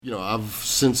I've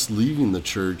since leaving the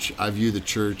church, I view the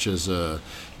church as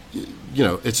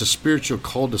it's a spiritual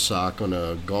cul-de-sac on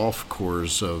a golf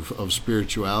course of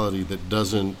spirituality that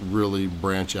doesn't really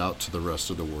branch out to the rest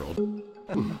of the world.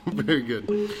 Very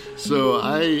good. So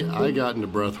I got into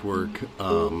breath work.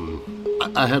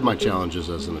 I had my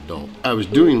challenges as an adult. I was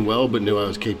doing well, but knew I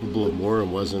was capable of more,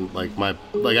 and wasn't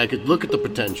I could look at the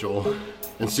potential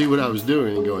and see what I was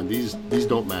doing and going, these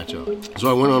don't match up. So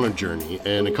I went on a journey,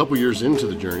 and a couple years into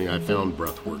the journey, I found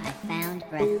breath work.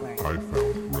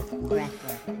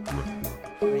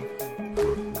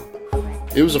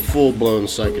 It was a full-blown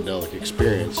psychedelic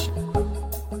experience.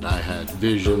 I had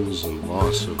visions and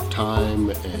loss of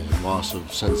time and loss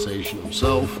of sensation of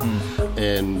self,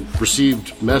 and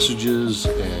received messages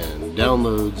and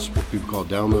downloads, what people call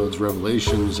downloads,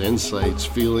 revelations, insights,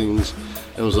 feelings,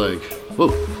 and was like, whoa,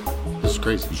 this is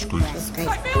crazy. I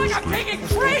feel like I'm taking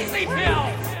crazy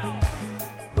pills!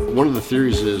 One of the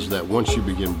theories is that once you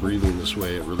begin breathing this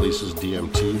way, it releases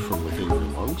DMT from within your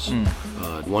lungs.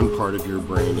 One part of your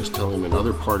brain is telling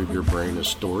another part of your brain a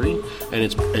story,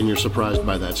 and you're surprised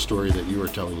by that story that you are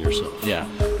telling yourself. Yeah.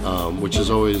 Which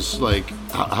is always like,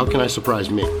 how can I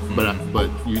surprise me? But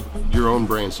your own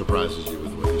brain surprises you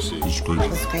with what you see.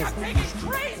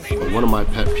 One of my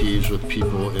pet peeves with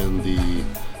people in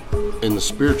the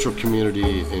spiritual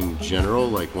community in general,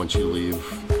 like once you leave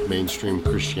mainstream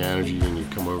Christianity and you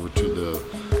come over to the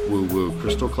woo-woo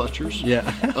crystal clutchers.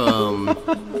 Yeah.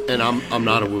 And I'm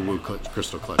not a woo-woo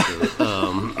crystal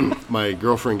clutcher. My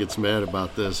girlfriend gets mad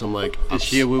about this. I'm like, is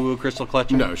she a woo-woo crystal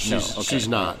clutcher? No, she's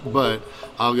not. But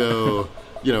I'll go,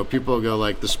 people will go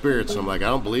like the spirits. I'm like, I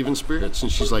don't believe in spirits.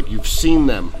 And she's like, you've seen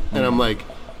them. And I'm like,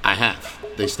 I have.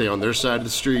 They stay on their side of the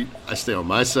street. I stay on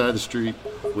my side of the street.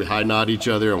 We high nod each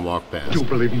other and walk past. I do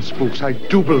believe in spooks. I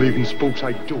do believe in spooks.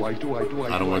 I do. I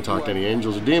don't want to talk to any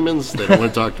angels or demons. They don't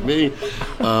want to talk to me.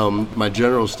 My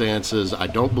general stance is I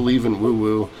don't believe in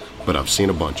woo-woo, but I've seen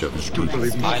a bunch of it.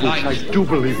 I do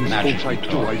believe in spooks. I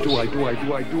do. I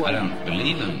don't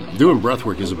believe in them. Doing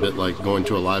breathwork is a bit like going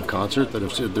to a live concert. That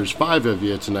if there's 5 of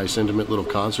you, it's a nice intimate little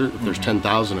concert. If there's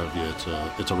 10,000 of you,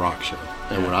 it's a rock show.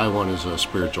 And what I want is a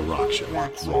spiritual rock show.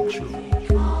 Rock show.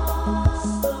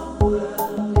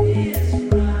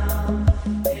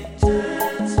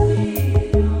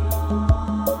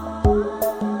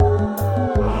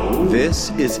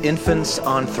 This is Infants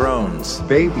on Thrones.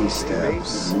 Baby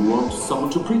steps. You want someone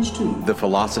to preach to? The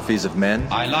philosophies of men.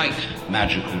 I like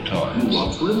magical toys. You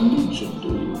want religion, do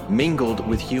you? Mingled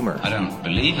with humor. I don't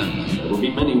believe in them. There will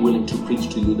be many willing to preach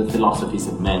to you the philosophies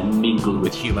of men mingled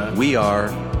with humor. We are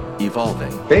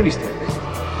evolving. Baby steps.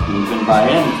 You can buy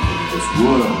anything in this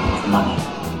world of money.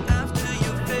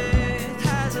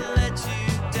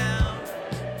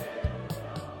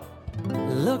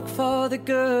 Look for the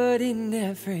good in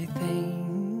everything.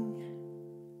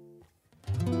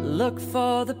 Look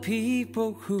for the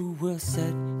people who will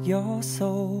set your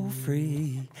soul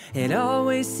free. It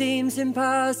always seems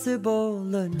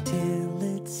impossible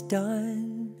until it's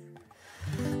done.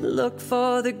 Look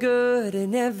for the good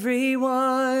in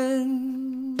everyone.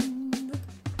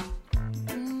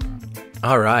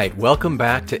 All right, welcome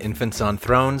back to Infants on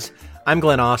Thrones. I'm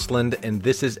Glenn Ostland, and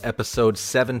this is episode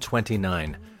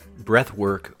 729.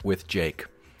 Breathwork with Jake.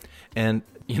 And,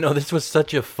 this was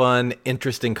such a fun,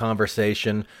 interesting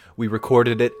conversation. We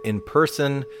recorded it in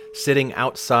person, sitting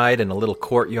outside in a little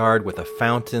courtyard with a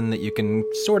fountain that you can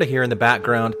sort of hear in the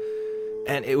background.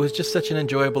 And it was just such an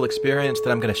enjoyable experience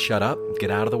that I'm going to shut up, get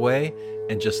out of the way,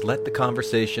 and just let the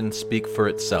conversation speak for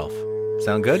itself.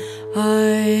 Sound good?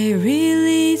 I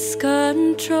release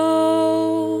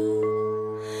control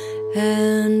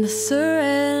and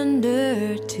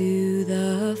surrender to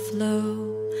the flow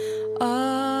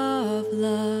of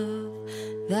love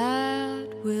that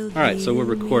will be. All right, so we're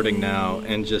recording now,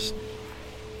 and just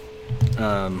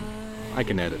I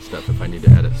can edit stuff if I need to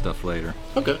edit stuff later.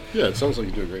 Okay, yeah, it sounds like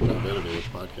you do a great job editing this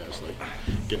podcast, like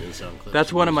getting in sound clips.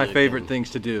 That's one of my favorite things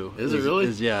to do. Is it really?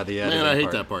 Yeah, the editing. Man, I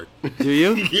hate that part. Do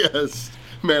you? Yes.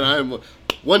 Man, I'm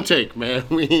one take, man.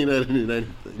 We ain't editing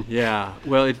anything. Yeah,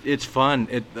 well, it's fun.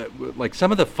 Like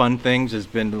some of the fun things has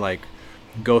been to like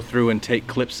go through and take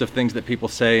clips of things that people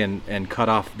say and cut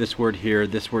off this word here,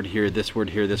 this word here, this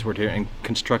word here, this word here, and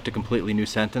construct a completely new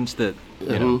sentence that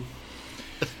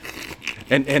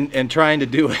and trying to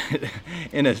do it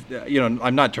in a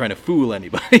I'm not trying to fool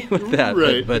anybody with that,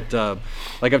 right. but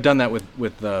like I've done that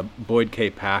with Boyd K.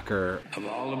 Packer. Of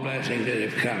all the blessings that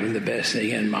have come, the best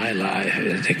thing in my life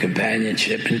is the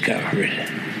companionship and comfort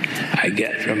I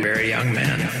get from very young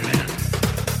men.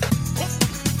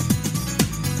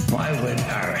 Why would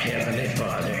our Heavenly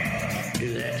Father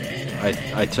do that to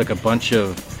anyone? I took a bunch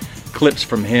of clips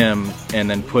from him and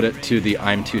then put it to the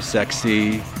 "I'm Too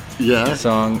Sexy"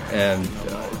 song, and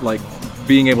like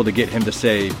being able to get him to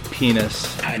say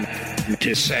penis. I'm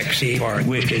too sexy for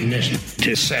wickedness,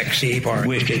 too sexy for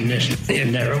wickedness. It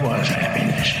never was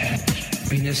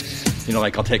happiness. You know,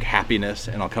 like I'll take happiness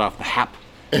and I'll cut off the hap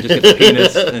and just get the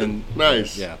penis. And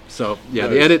Nice. Yeah. So yeah,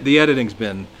 Nice. the editing's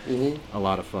been a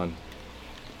lot of fun.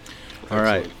 All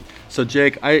right. So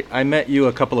Jake, I met you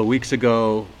a couple of weeks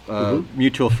ago.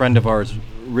 Mutual friend of ours,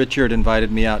 Richard,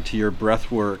 invited me out to your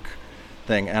breathwork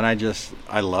thing, and I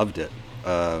loved it.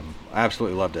 I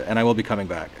absolutely loved it, and I will be coming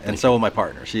back. And so will my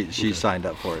partner. She signed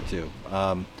up for it too.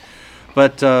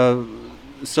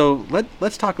 So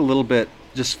let's talk a little bit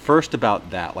just first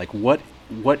about that. Like what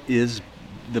is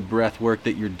the breath work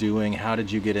that you're doing? How did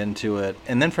you get into it?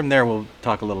 And then from there we'll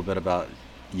talk a little bit about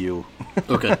you.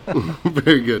 Okay.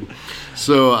 Very good.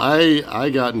 So I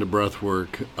got into breath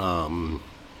work.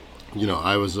 You know,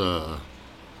 I was I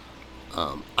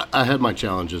had my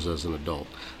challenges as an adult.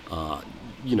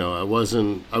 You know, I was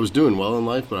doing well in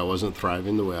life, but I wasn't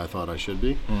thriving the way I thought I should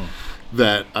be.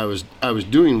 That I was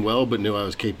doing well, but knew I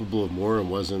was capable of more, and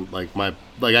wasn't like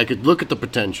I could look at the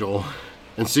potential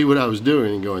and see what I was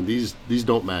doing and going, these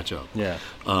don't match up. Yeah.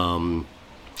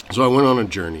 So I went on a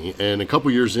journey, and a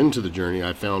couple years into the journey,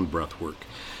 I found breath work.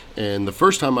 And the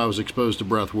first time I was exposed to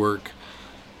breath work,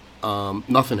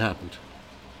 nothing happened.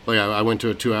 Like I went to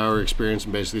a 2-hour experience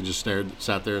and basically just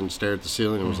sat there and stared at the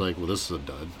ceiling and was like, well, this is a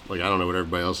dud. Like, I don't know what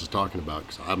everybody else is talking about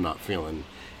because I'm not feeling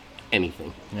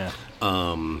anything. Yeah.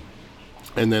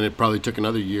 And then it probably took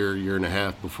another year and a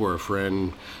half before a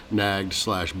friend nagged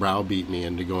 / browbeat me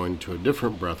into going to a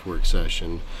different breathwork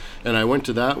session. And I went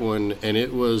to that one, and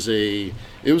it was a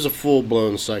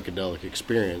full-blown psychedelic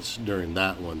experience during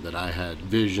that one, that I had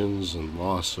visions and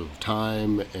loss of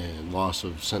time and loss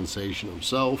of sensation of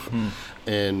self.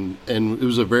 And it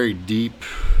was a very deep,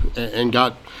 and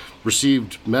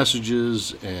received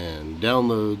messages and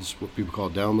downloads, what people call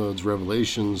downloads,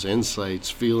 revelations, insights,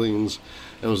 feelings,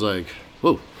 and was like,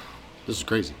 whoa, this is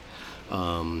crazy.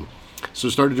 So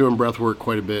started doing breath work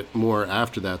quite a bit more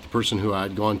after that. The person who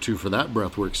I'd gone to for that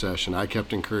breath work session, I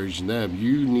kept encouraging them,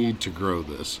 you need to grow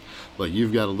this. Like,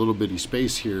 you've got a little bitty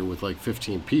space here with like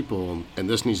 15 people, and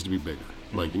this needs to be bigger.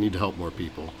 Like, you need to help more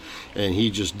people. And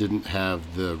he just didn't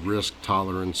have the risk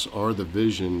tolerance or the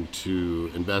vision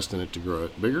to invest in it to grow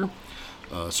it bigger.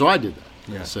 So I did that.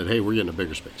 Yeah. I said, hey, we're getting a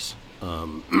bigger space.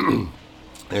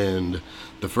 And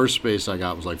the first space I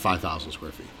got was like 5,000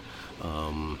 square feet.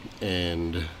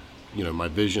 And, you know, my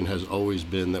vision has always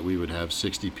been that we would have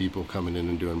 60 people coming in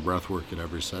and doing breath work at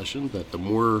every session. That the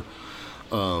more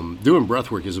doing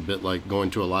breath work is a bit like going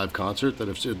to a live concert, that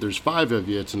if there's 5 of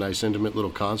you, it's a nice intimate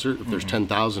little concert. If there's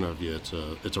 10,000 of you,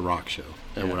 it's a rock show.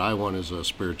 And what I want is a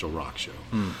spiritual rock show.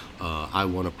 I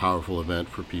want a powerful event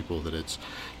for people that it's,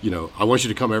 you know, I want you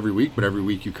to come every week, but every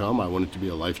week you come, I want it to be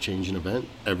a life-changing event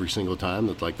every single time.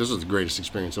 That's like, this is the greatest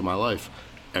experience of my life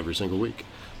every single week.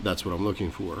 That's what I'm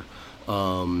looking for.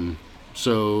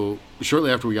 So shortly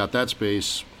after we got that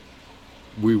space,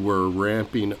 we were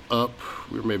ramping up.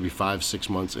 We were maybe 5-6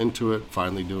 months into it,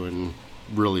 finally doing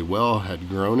really well, had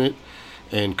grown it,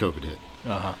 and COVID hit.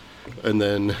 And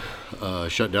then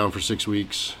shut down for 6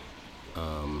 weeks,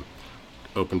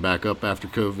 opened back up after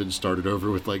COVID, started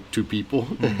over with like 2 people,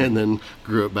 and then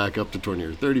grew it back up to 20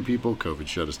 or 30 people. COVID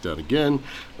shut us down again,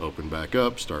 opened back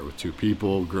up, start with 2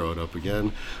 people, grow it up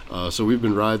again. So we've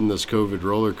been riding this COVID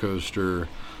roller coaster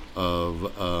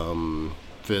of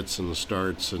fits and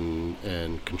starts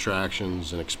and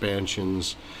contractions and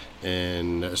expansions.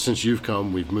 And since you've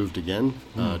come, we've moved again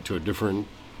to a different,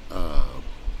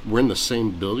 we're in the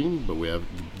same building, but we have,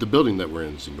 the building that we're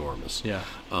in is enormous. Yeah.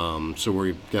 So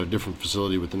we've got a different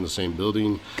facility within the same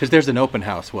building. Because there's an open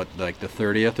house, what, like the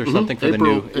 30th or something for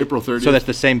April, the new... April 30th. So that's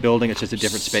the same building, it's just a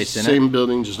different space in it? Same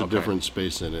building, just a different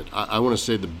space in it. I want to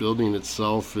say the building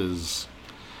itself is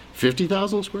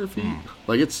 50,000 square feet.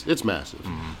 Like it's massive.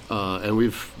 And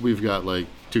we've got like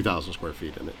 2,000 square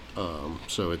feet in it.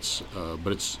 So it's,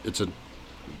 but it's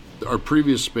our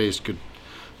previous space could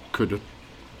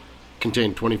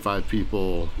contain 25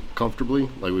 people comfortably.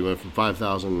 Like, we went from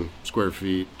 5,000 square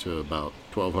feet to about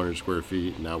 1,200 square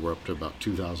feet. Now we're up to about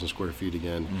 2,000 square feet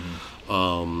again.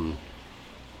 And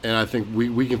I think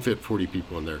we can fit 40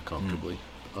 people in there comfortably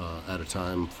at a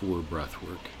time for breath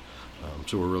work.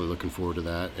 So we're really looking forward to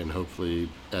that, and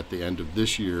hopefully at the end of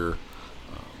this year,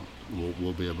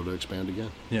 we'll be able to expand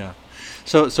again. Yeah.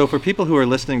 So for people who are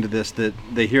listening to this, that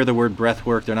they hear the word breath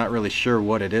work, they're not really sure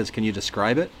what it is. Can you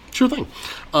describe it? Sure thing.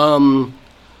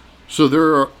 So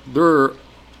there are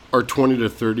are 20 to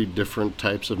 30 different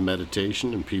types of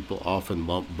meditation, and people often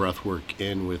lump breath work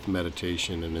in with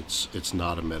meditation, and it's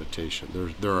not a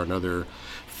meditation. There are another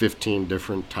 15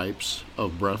 different types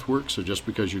of breath work, so just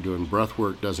because you're doing breath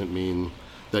work doesn't mean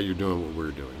that you're doing what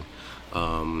we're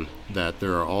doing. That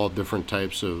there are all different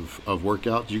types of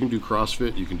workouts. You can do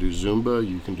CrossFit, you can do Zumba,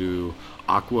 you can do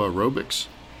aqua aerobics.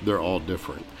 They're all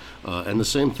different. And the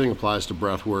same thing applies to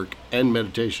breath work and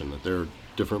meditation, that they're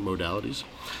different modalities.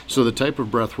 So the type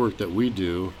of breath work that we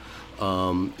do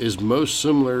is most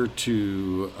similar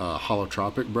to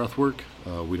holotropic breath work.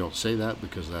 We don't say that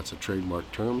because that's a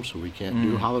trademark term, so we can't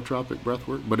do holotropic breath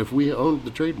work. But if we owned the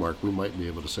trademark, we might be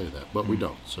able to say that, but we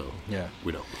don't. So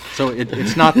we don't. So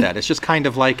it's not that. It's just kind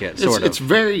of like it, sort of. It's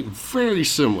very, very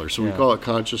similar. So we call it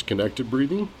conscious connected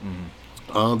breathing.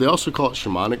 They also call it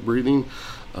shamanic breathing.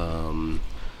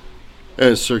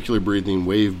 And circular breathing,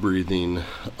 wave breathing,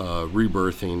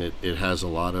 rebirthing. It has a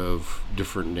lot of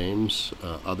different names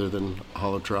other than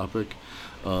holotropic.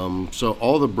 So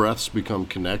all the breaths become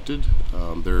connected.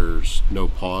 There's no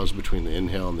pause between the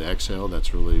inhale and the exhale.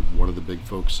 That's really one of the big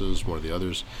focuses. One of the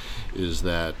others is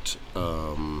that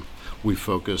we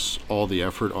focus all the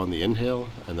effort on the inhale,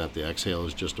 and that the exhale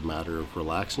is just a matter of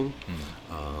relaxing.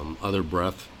 Other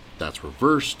breath, that's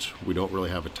reversed. We don't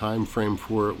really have a time frame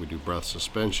for it. We do breath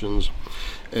suspensions.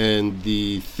 And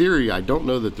the theory, I don't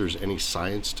know that there's any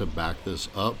science to back this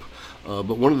up,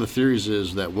 but one of the theories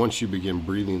is that once you begin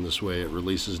breathing this way, it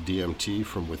releases DMT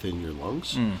from within your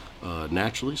lungs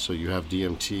naturally. So you have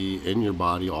DMT in your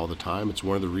body all the time. It's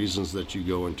one of the reasons that you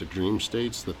go into dream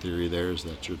states. The theory there is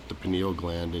that the pineal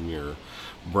gland in your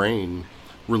brain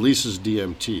releases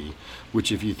DMT,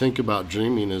 which, if you think about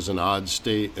dreaming, is an odd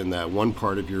state in that one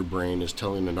part of your brain is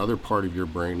telling another part of your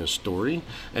brain a story,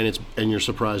 and you're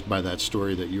surprised by that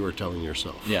story that you are telling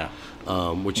yourself.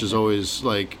 Which is always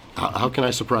like, how can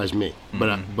I surprise me?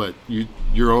 But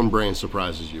your own brain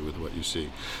surprises you with what you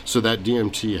see. So that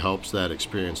DMT helps that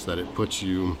experience, that it puts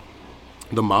you.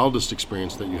 The mildest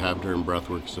experience that you have during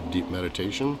breathwork is of deep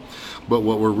meditation, but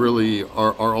what we're really,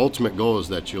 our ultimate goal is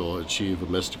that you'll achieve a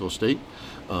mystical state,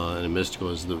 and a mystical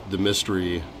is the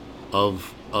mystery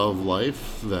of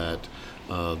life, that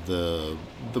the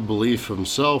belief of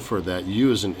self, or that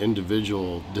you as an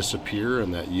individual disappear,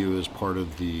 and that you as part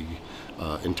of the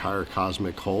entire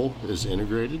cosmic whole is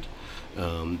integrated.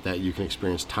 That you can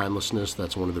experience timelessness.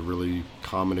 That's one of the really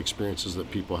common experiences that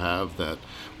people have, that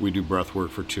we do breath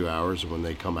work for 2 hours, and when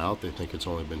they come out, they think it's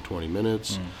only been 20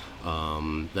 minutes.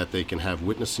 That they can have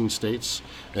witnessing states,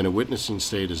 and a witnessing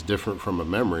state is different from a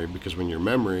memory, because when you're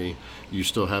memory, you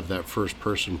still have that first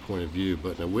person point of view,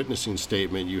 but in a witnessing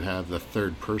statement, you have the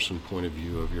third person point of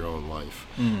view of your own life.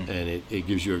 And it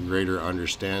gives you a greater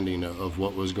understanding of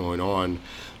what was going on.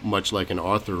 Much like an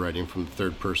author writing from the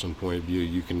third person point of view,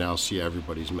 you can now see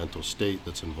everybody's mental state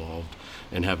that's involved,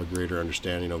 and have a greater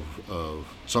understanding of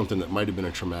something that might have been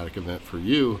a traumatic event for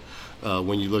you.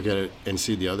 When you look at it and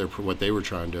see the other, what they were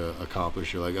trying to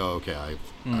accomplish, you're like, oh, okay, I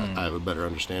have a better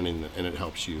understanding, and it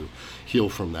helps you heal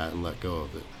from that and let go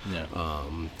of it.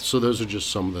 So those are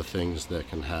just some of the things that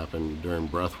can happen during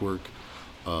breath work.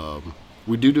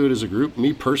 We do it as a group.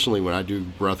 Me personally, when I do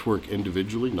breath work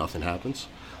individually, nothing happens.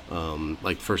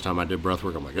 Like the first time I did breath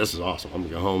work, I'm like, this is awesome. I'm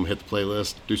gonna go home, hit the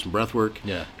playlist, do some breath work,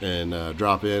 and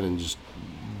drop in and just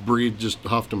breathe, just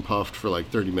huffed and puffed for like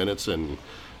 30 minutes and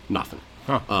nothing.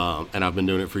 And I've been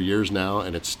doing it for years now,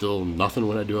 and it's still nothing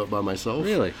when I do it by myself.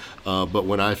 Really? But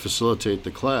when I facilitate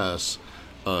the class,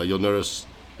 you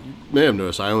may have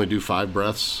noticed, I only do 5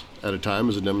 breaths at a time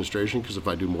as a demonstration, because if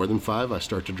I do more than 5, I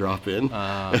start to drop in.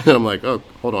 And then I'm like, oh,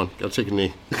 hold on, gotta take a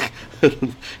knee.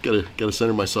 gotta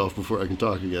center myself before I can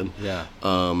talk again.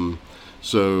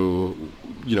 So,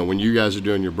 when you guys are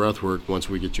doing your breath work, once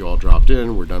we get you all dropped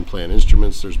in, we're done playing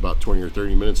instruments, there's about 20 or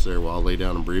 30 minutes there where I'll lay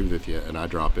down and breathe with you, and I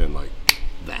drop in like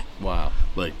that. Wow.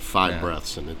 Like 5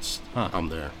 breaths, and I'm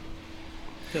there.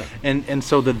 And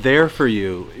so the there for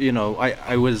you,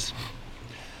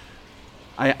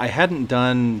 I hadn't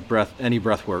done any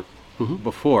breath work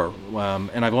before,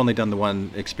 and I've only done the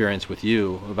one experience with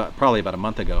you probably about a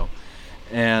month ago,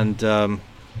 and the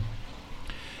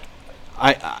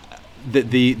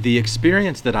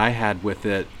experience that I had with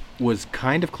it was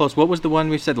kind of close. What was the one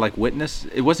we said, like witness?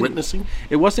 It wasn't witnessing.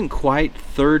 It wasn't quite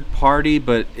third party,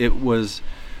 but it was.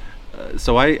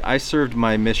 So I served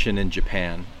my mission in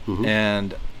Japan,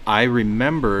 and I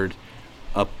remembered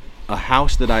a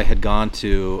house that I had gone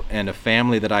to, and a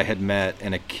family that I had met,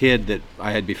 and a kid that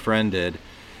I had befriended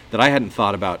that I hadn't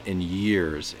thought about in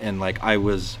years. And like I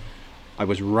was I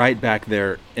was right back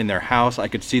there in their house. I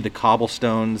could see the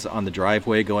cobblestones on the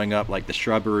driveway going up, like the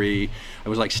shrubbery. I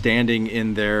was like standing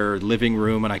in their living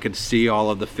room, and I could see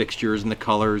all of the fixtures and the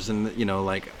colors and, you know,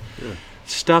 like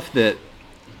stuff that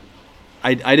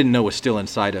I didn't know was still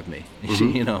inside of me,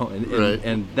 you know,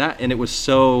 and it was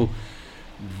so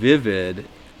vivid,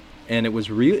 and it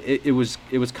was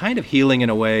it was kind of healing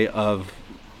in a way of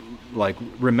like,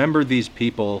 remember these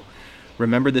people,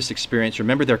 remember this experience,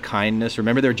 remember their kindness,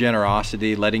 remember their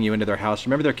generosity, letting you into their house,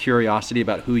 remember their curiosity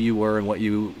about who you were and what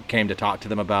you came to talk to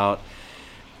them about.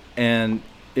 And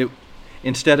it,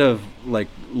 instead of like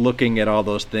looking at all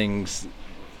those things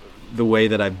the way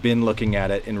that I've been looking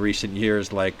at it in recent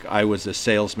years, like I was a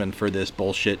salesman for this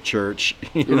bullshit church,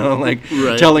 you know, like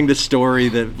telling the story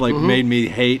that like made me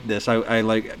hate this. I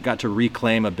like got to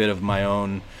reclaim a bit of my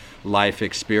own life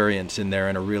experience in there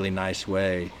in a really nice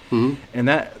way. And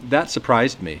that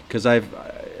surprised me, because I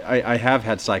have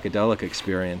had psychedelic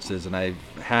experiences, and I've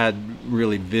had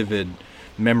really vivid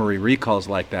memory recalls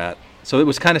like that. So it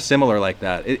was kind of similar like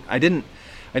that. I didn't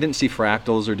see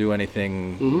fractals or do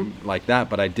anything like that,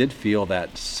 but I did feel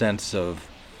that sense of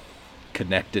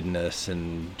connectedness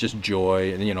and just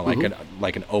joy, and, you know,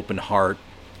 like an open heart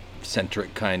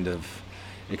centric kind of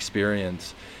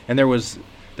experience. And there was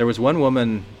one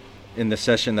woman in the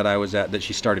session that I was at that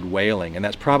she started wailing, and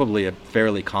that's probably a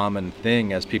fairly common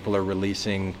thing as people are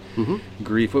releasing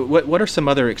grief. What are some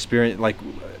other experience, like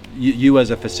you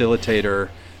as a facilitator,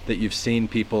 that you've seen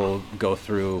people go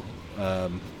through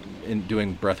in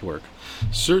doing breath work?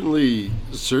 Certainly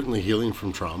healing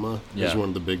from trauma is one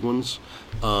of the big ones.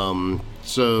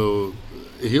 So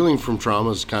healing from trauma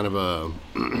is kind of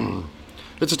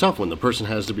it's a tough one. The person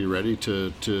has to be ready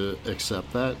to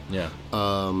accept that.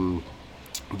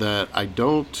 That I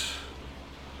don't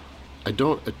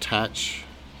attach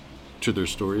to their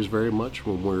stories very much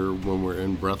when we're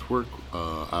in breath work.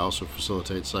 I also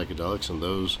facilitate psychedelics, and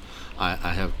those I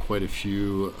have quite a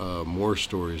few more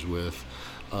stories with.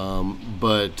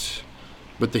 But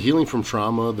the healing from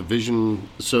trauma, the vision.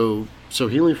 So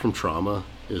healing from trauma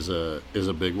is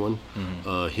a big one.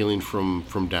 Healing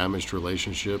from damaged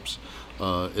relationships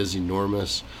is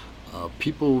enormous.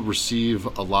 People receive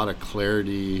a lot of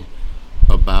clarity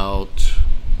about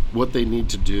what they need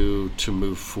to do to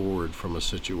move forward from a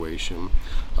situation.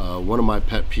 One of my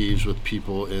pet peeves with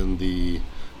people in the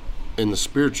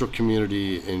spiritual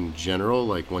community in general,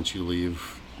 like once you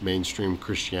leave mainstream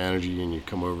Christianity and you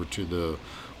come over to the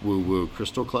woo-woo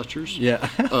crystal clutchers.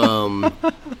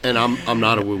 And I'm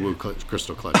not a woo-woo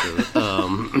crystal clutcher.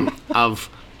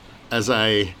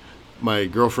 My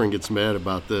girlfriend gets mad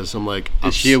about this. I'm like,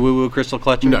 is she a woo-woo crystal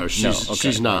clutcher? No,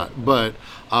 she's not. But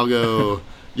I'll go,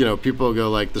 you know, people go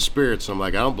like the spirits. I'm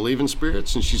like, I don't believe in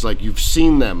spirits. And she's like, you've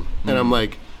seen them. And I'm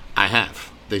like, I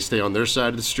have. They stay on their side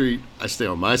of the street. I stay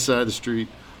on my side of the street.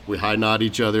 We high nod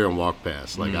each other and walk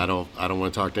past. Like I don't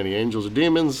want to talk to any angels or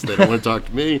demons. They don't want to talk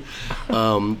to me.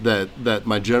 That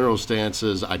my general stance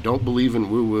is I don't believe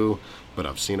in woo-woo, but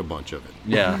I've seen a bunch of it.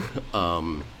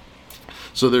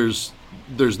 So there's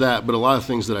that, but a lot of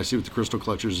things that I see with the crystal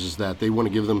clutchers is that they want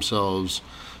to give themselves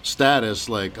status,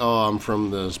 like, oh, I'm from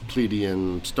the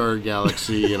Pleiadian star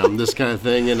galaxy, and I'm this kind of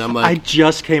thing, and I'm like, I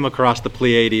just came across the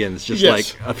Pleiadians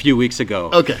like a few weeks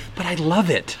ago. Okay, but I love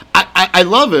it. I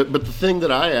love it, but the thing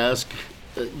that I ask,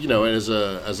 you know, as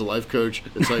a life coach,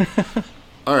 it's like,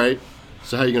 all right,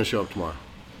 so how are you going to show up tomorrow?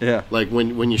 Like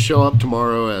when you show up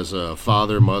tomorrow as a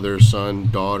father, mother, son,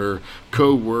 daughter,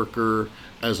 co-worker,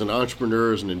 as an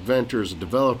entrepreneur, as an inventor, as a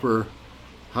developer,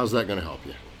 how's that going to help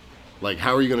you? Like,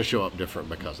 how are you going to show up different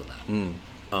because of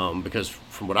that? Because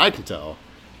from what I can tell,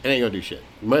 it ain't going to do shit.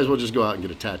 You might as well just go out and get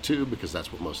a tattoo, because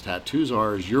that's what most tattoos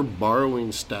are, is you're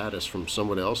borrowing status from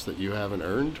someone else that you haven't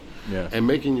earned and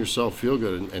making yourself feel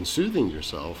good and soothing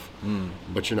yourself,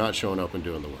 but you're not showing up and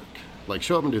doing the work. Like,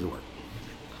 show up and do the work.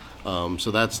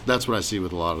 So that's what I see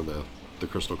with a lot of the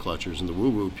crystal clutchers and the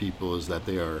woo-woo people, is that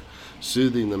they are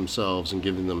soothing themselves and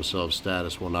giving themselves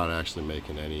status while not actually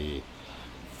making any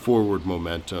forward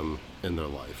momentum in their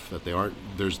life. That they aren't,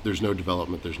 there's no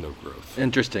development, there's no growth.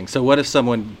 Interesting. So what if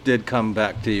someone did come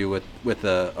back to you with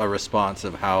a response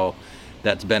of how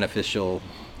that's beneficial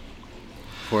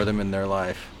for them in their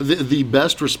life? The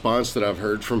best response that I've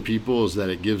heard from people is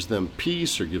that it gives them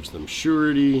peace or gives them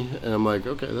surety, and I'm like,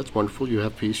 okay, that's wonderful. You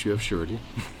have peace, you have surety.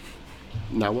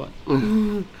 Now what?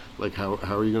 Like, how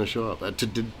are you going to show up? To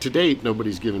date,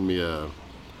 nobody's given me a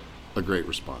great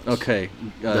response. Okay,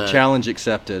 challenge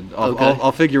accepted.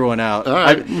 I'll figure one out. All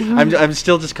right. I'm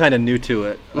still just kind of new to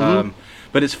it,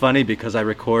 but it's funny because I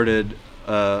recorded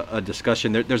a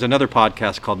discussion. There's another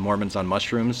podcast called Mormons on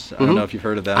Mushrooms. I don't know if you've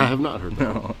heard of that. I have not heard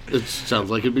that. No. It sounds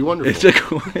like it'd be wonderful.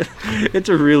 It's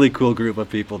a really cool group of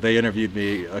people. They interviewed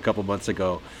me a couple months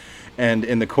ago. And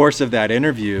in the course of that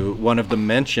interview, one of them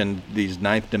mentioned these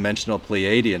ninth dimensional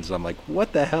Pleiadians. I'm like,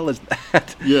 what the hell is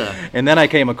that? Yeah. And then I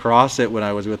came across it when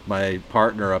I was with my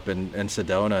partner up in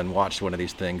Sedona and watched one of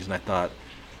these things. And I thought,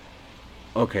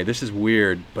 okay, this is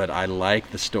weird, but I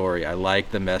like the story. I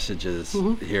like the messages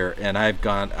here. And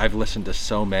I've listened to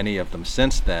so many of them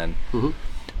since then.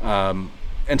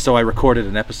 And so I recorded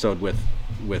an episode with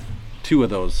two of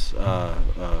those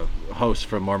hosts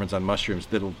from Mormons on Mushrooms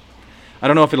I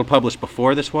don't know if it'll publish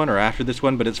before this one or after this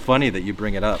one, but it's funny that you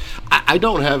bring it up. I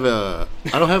don't have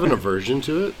an aversion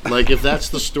to it. Like, if that's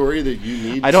the story that you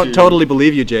need. I don't totally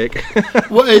believe you, Jake.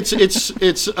 Well, it's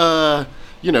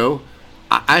you know,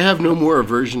 I have no more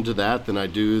aversion to that than I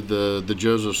do the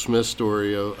Joseph Smith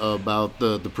story about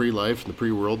the pre-life and the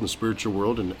pre-world and the spiritual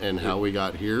world and how we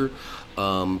got here.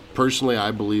 Personally,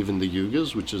 I believe in the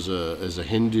yugas, which is a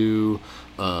Hindu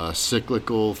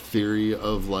cyclical theory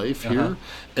of life here,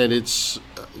 and it's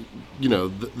you know,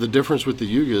 the difference with the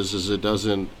yugas is it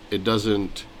doesn't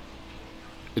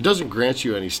grant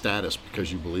you any status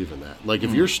because you believe in that. Like,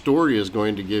 if your story is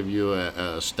going to give you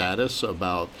a status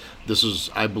about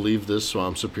I believe this, so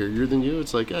I'm superior than you,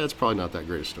 it's like, it's probably not that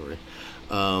great a story.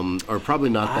 Or probably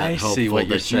not that helpful. See what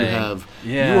you're saying. You have.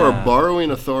 Yeah. You are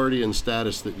borrowing authority and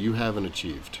status that you haven't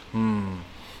achieved.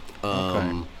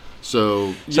 Okay.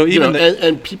 So you know,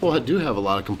 and people do have a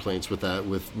lot of complaints with that,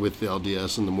 with the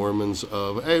LDS and the Mormons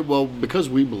of, hey, well, because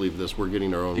we believe this, we're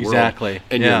getting our own world,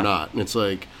 and you're not. And it's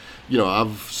like, you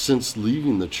know, since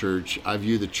leaving the church, I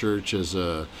view the church as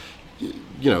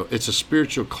it's a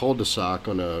spiritual cul-de-sac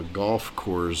on a golf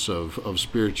course of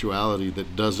spirituality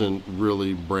that doesn't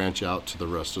really branch out to the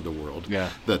rest of the world. Yeah.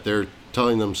 That they're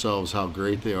telling themselves how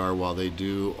great they are while they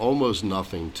do almost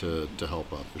nothing to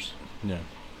help others. Yeah.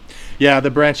 Yeah, the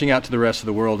branching out to the rest of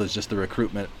the world is just the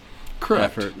recruitment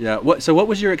effort. Yeah. What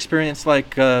was your experience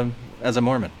like as a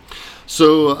Mormon?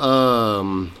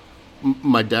 So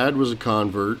my dad was a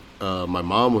convert. My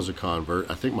mom was a convert.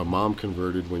 I think my mom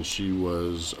converted when she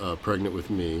was pregnant with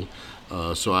me.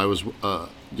 So I was,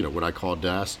 what I call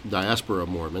diaspora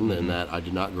Mormon, in that I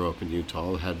did not grow up in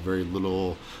Utah. Had very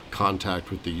little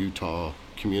contact with the Utah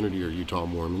community or Utah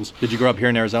Mormons. Did you grow up here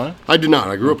in Arizona? I did not.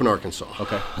 I grew up in Arkansas.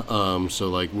 Okay. So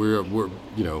like we're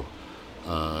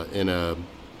in a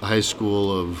high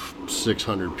school of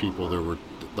 600 people. There were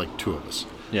like two of us.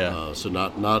 Yeah. So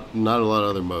not a lot of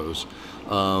other Mo's.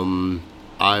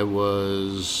 I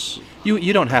was.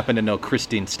 You don't happen to know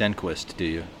Christine Stenquist, do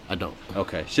you? I don't.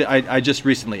 Okay. I just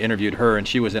recently interviewed her, and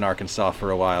she was in Arkansas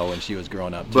for a while when she was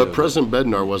growing up, too. But President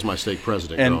Bednar was my stake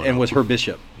president. And was her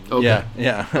bishop. Okay.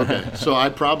 Yeah. Okay. So I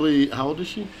probably, how old is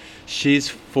she? She's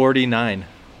 49.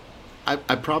 I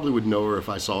probably would know her if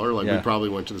I saw her. We probably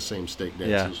went to the same stake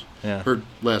dances. Yeah. Her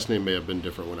last name may have been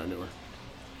different when I knew her.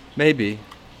 Maybe,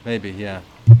 yeah.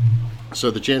 So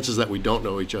the chances that we don't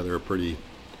know each other are pretty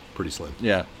slim.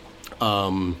 Yeah.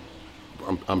 I'm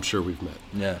sure we've met.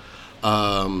 Yeah.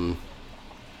 I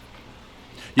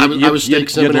was stake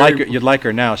seminary. You'd like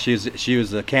her now. She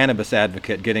was a cannabis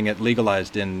advocate, getting it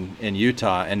legalized in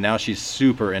Utah, and now she's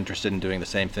super interested in doing the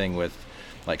same thing with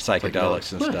like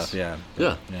psychedelics and stuff. Yeah.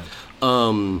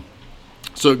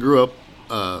 So I grew up,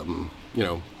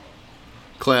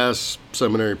 class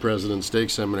seminary president, stake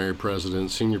seminary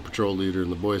president, senior patrol leader in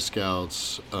the Boy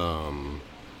Scouts.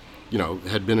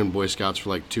 Had been in Boy Scouts for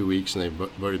like 2 weeks, and they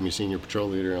voted me senior patrol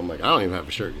leader. And I'm like, I don't even have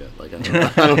a shirt yet. Like, I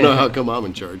don't know how come I'm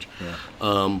in charge.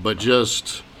 Yeah. But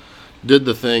just did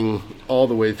the thing all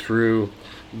the way through.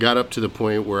 Got up to the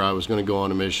point where I was going to go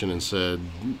on a mission, and said,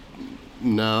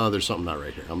 no, there's something not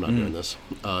right here. I'm not doing this.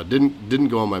 Didn't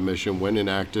go on my mission. Went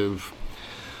inactive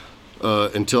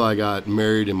until I got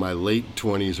married in my late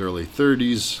 20s, early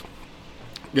 30s.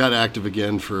 Got active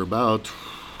again for about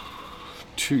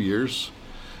 2 years.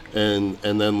 And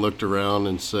then looked around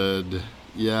and said,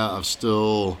 yeah, I've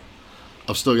still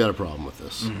got a problem with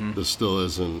this. Mm-hmm. This still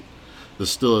isn't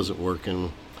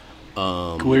working.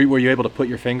 Were you able to put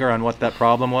your finger on what that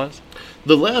problem was?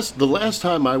 The last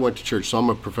time I went to church, so I'm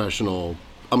a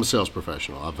sales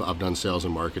professional. I've done sales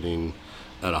and marketing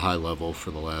at a high level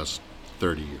for the last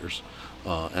 30 years.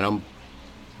 And I'm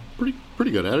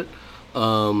pretty good at it.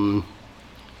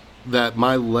 That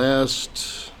my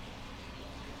last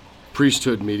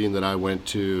priesthood meeting that I went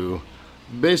to,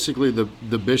 basically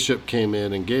the bishop came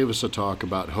in and gave us a talk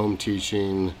about home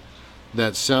teaching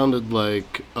that sounded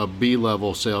like a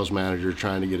B-level sales manager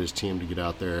trying to get his team to get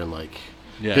out there and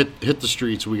hit the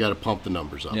streets. We got to pump the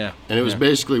numbers up. Yeah. And it was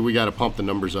basically, we got to pump the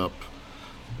numbers up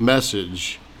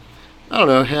message, I don't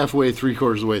know, halfway,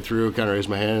 3/4 of the way through, kind of raised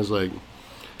my hand and was like,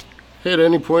 hey, at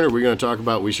any point are we going to talk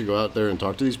about we should go out there and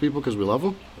talk to these people because we love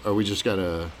them? Or we just got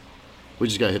to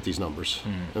hit these numbers?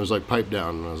 It was like pipe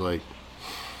down. And I was like,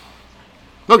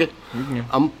 okay,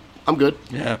 I'm good.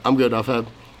 Yeah. I'm good. I've had,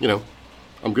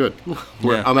 I'm good.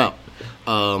 Yeah. I'm out.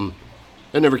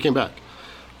 It never came back.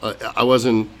 I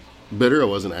wasn't bitter. I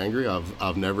wasn't angry.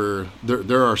 I've never.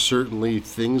 There are certainly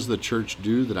things the church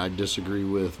do that I disagree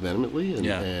with vehemently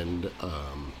and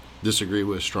disagree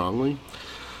with strongly.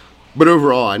 But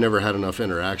overall, I never had enough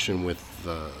interaction with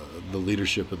the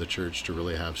leadership of the church to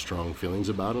really have strong feelings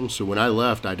about them. So when I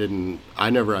left, I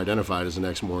never identified as an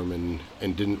ex-Mormon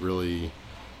and didn't really,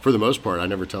 for the most part, I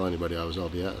never tell anybody I was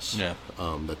LDS. Yeah.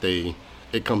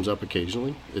 It comes up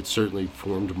occasionally. It certainly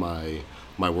formed my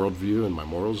worldview and my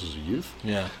morals as a youth.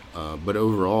 Yeah. But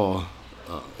overall,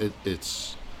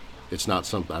 it's not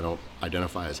something, I don't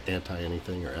identify as anti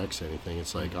anything or ex anything.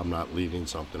 It's like I'm not leaving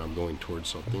something, I'm going towards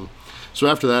something. So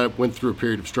after that, I went through a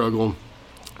period of struggle.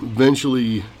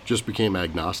 Eventually, just became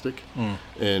agnostic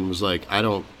and was like, I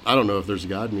don't know if there's a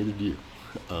God. Neither do you.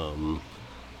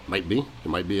 Might be.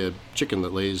 There might be a chicken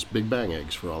that lays Big Bang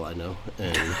eggs for all I know,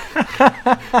 and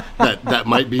that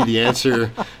might be the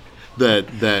answer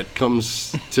that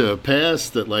comes to pass.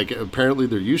 That like apparently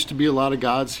there used to be a lot of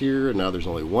gods here, and now there's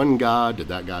only one God. Did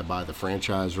that guy buy the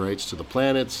franchise rights to the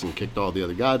planets and kicked all the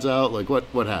other gods out? Like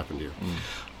what happened here?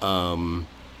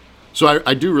 So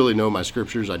I do really know my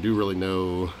scriptures. I do really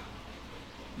know.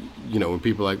 When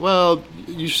people are like, well,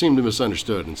 you seem to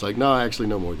misunderstood. And it's like, no, I actually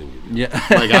know more than you do. Yeah.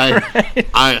 Like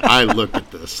I looked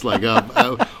at this. Like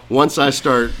once I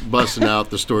start busting out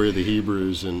the story of the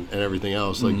Hebrews and everything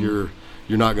else, like you're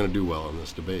not going to do well in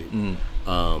this debate.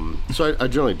 So I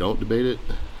generally don't debate it.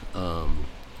 I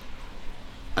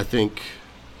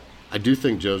do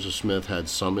think Joseph Smith had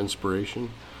some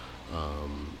inspiration.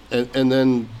 And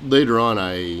then later on,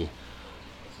 I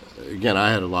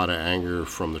had a lot of anger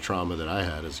from the trauma that I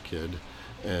had as a kid.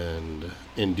 And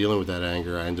in dealing with that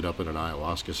anger, I ended up at an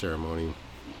ayahuasca ceremony,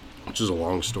 which is a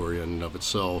long story in and of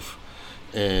itself,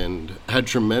 and had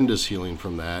tremendous healing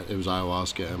from that. It was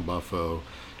ayahuasca and buffo,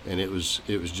 and it was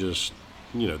just,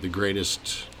 the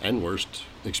greatest and worst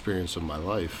experience of my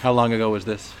life. How long ago was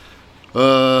this?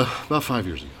 About 5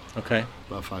 years ago. Okay.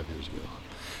 About 5 years ago.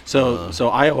 So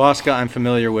ayahuasca I'm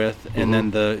familiar with, and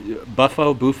then the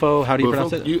bufo, how do you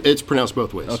pronounce it? It's pronounced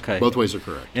both ways. Okay. Both ways are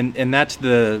correct. And that's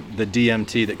the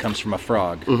DMT that comes from a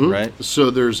frog, right? So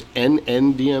there's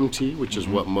NN-DMT, which is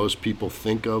what most people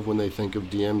think of when they think of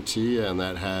DMT, and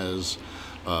that has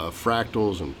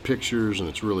fractals and pictures, and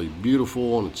it's really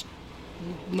beautiful, and it's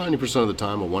 90% of the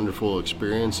time a wonderful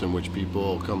experience in which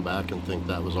people come back and think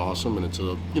that was awesome, and it's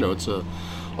a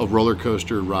roller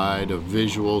coaster ride of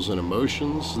visuals and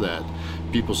emotions that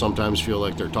people sometimes feel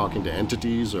like they're talking to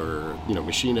entities or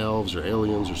machine elves or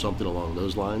aliens or something along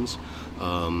those lines,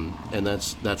 and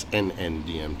that's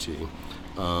NN-DMT.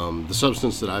 The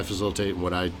substance that I facilitate and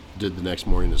what I did the next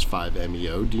morning is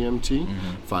 5-MeO-DMT,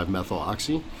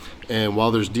 5-methyl-oxy. And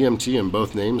while there's DMT in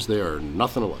both names, they are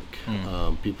nothing alike.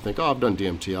 People think, I've done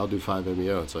DMT, I'll do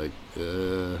 5-MeO. It's like,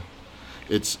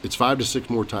 it's 5 to 6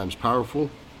 more times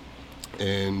powerful.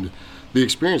 And the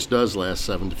experience does last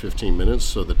 7 to 15 minutes,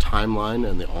 so the timeline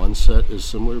and the onset is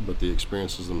similar, but the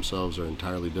experiences themselves are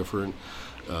entirely different.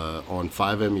 On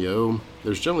 5-MeO,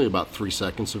 there's generally about 3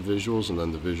 seconds of visuals, and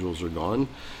then the visuals are gone,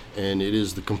 and it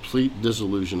is the complete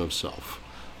dissolution of self.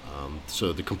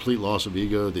 So the complete loss of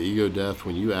ego, the ego death,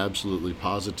 when you absolutely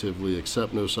positively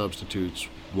accept no substitutes,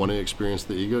 want to experience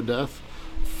the ego death,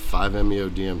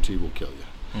 5-MeO-DMT will kill you.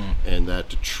 And that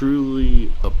to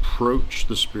truly approach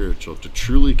the spiritual, to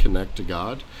truly connect to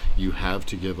God, you have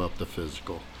to give up the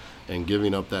physical. And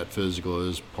giving up that physical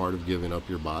is part of giving up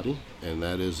your body. And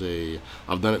that is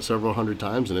I've done it several hundred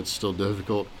times, and it's still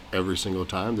difficult every single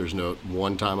time. There's no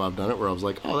one time I've done it where I was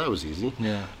like, oh, that was easy.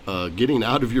 Yeah. Getting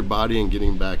out of your body and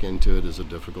getting back into it is a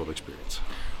difficult experience.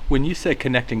 When you say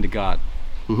connecting to God,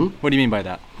 what do you mean by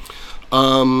that?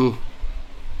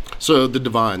 So the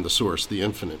divine, the source, the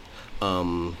infinite.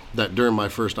 That during my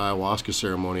first ayahuasca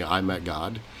ceremony, I met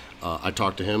God. I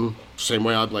talked to him same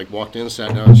way I'd walked in,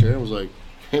 sat down in a chair, and was like,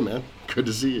 hey man, good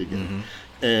to see you again.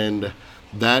 And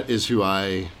that is who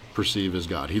I perceive as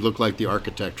God. He looked like the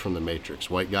architect from The Matrix.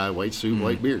 White guy, white suit,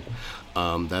 white beard.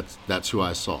 That's who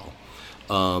I saw.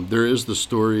 There is the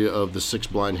story of the 6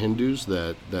 blind Hindus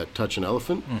that touch an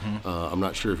elephant. I'm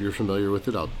not sure if you're familiar with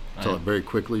it. tell it very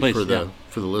quickly Please,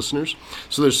 for the listeners.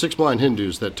 So there's 6 blind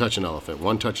Hindus that touch an elephant.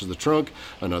 One touches the trunk,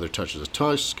 another touches a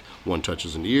tusk, one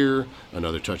touches an ear,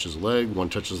 another touches a leg, one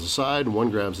touches the side, and one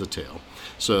grabs the tail.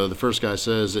 So the first guy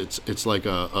says it's like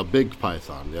a big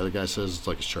python. The other guy says it's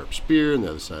like a sharp spear, and the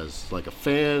other says it's like a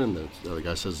fan, and the other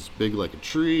guy says it's big like a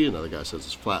tree, and the other guy says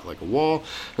it's flat like a wall,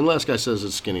 and the last guy says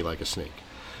it's skinny like a snake.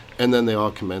 And then they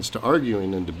all commence to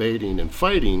arguing and debating and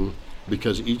fighting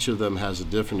because each of them has a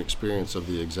different experience of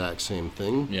the exact same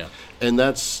thing. Yeah. And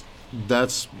that's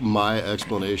my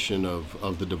explanation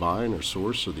of the divine or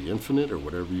source or the infinite or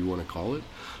whatever you want to call it,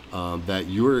 that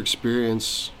your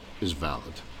experience is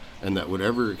valid. And that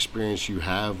whatever experience you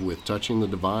have with touching the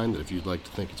divine, that if you'd like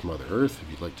to think it's Mother Earth,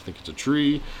 if you'd like to think it's a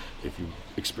tree, if you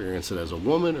experience it as a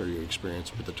woman or you experience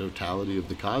it with the totality of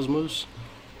the cosmos,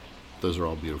 those are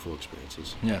all beautiful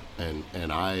experiences. Yeah. And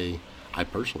I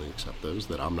personally accept those,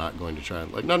 that I'm not going to try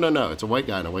and no, it's a white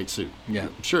guy in a white suit. Yeah.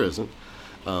 It sure isn't.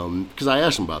 Because I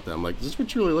asked him about that. I'm like, is this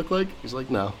what you really look like? He's like,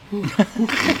 no.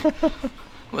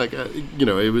 Like,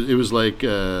 it was like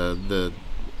the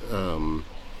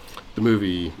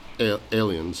movie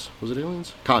Aliens. Was it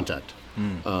Aliens? Contact.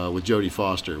 With Jodie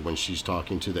Foster when she's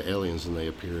talking to the aliens and they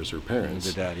appear as her parents.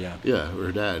 The dad, yeah. Yeah,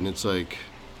 her dad. And it's like,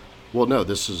 well, no,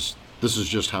 this is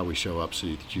just how we show up so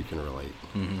that you can relate.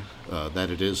 Mm-hmm.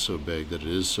 That it is so big, that it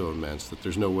is so immense, that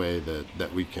there's no way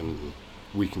that we can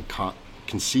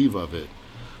conceive of it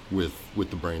with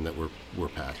the brain that we're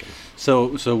packing.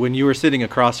 So when you were sitting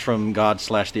across from God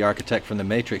 / the architect from the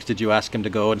Matrix, did you ask him to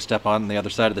go and step on the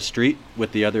other side of the street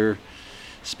with the other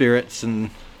spirits and...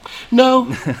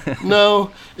 No.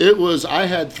 It was, I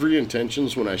had 3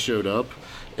 intentions when I showed up,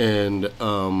 and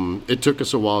it took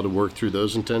us a while to work through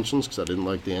those intentions because I didn't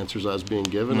like the answers I was being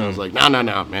given. I was like, no,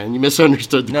 man, you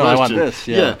misunderstood the question. No, I want this.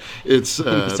 Yeah, it's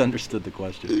misunderstood the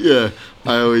question. Yeah,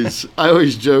 I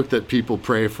always joke that people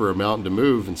pray for a mountain to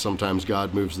move, and sometimes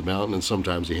God moves the mountain, and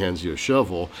sometimes He hands you a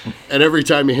shovel. And every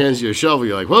time He hands you a shovel,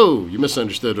 you're like, whoa, you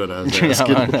misunderstood what I was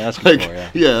asking. I wasn't asking for,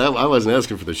 I wasn't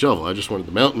asking for the shovel. I just wanted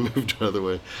the mountain moved the other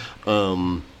way.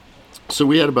 So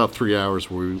we had about 3 hours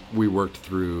where we worked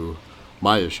through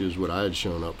my issues, what I had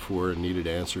shown up for and needed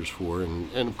answers for,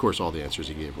 and of course all the answers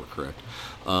he gave were correct.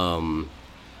 And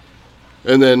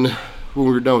then when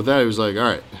we were done with that, he was like, all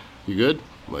right, you good?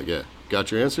 I'm like, yeah.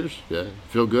 Got your answers? Yeah.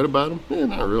 Feel good about them? Yeah,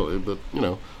 not really, but,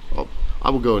 I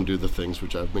will go and do the things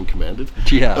which I've been commanded.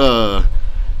 Yeah.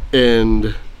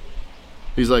 And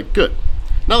he's like, good.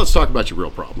 Now let's talk about your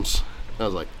real problems. I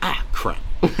was like, crap.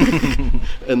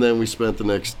 And then we spent the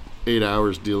next 8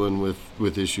 hours dealing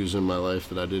with issues in my life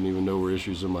that I didn't even know were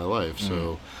issues in my life.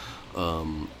 So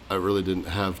I really didn't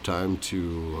have time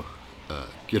to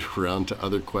get around to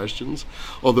other questions.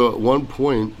 Although at one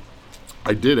point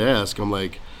I did ask, I'm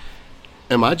like,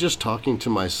 am I just talking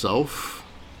to myself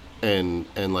and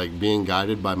like being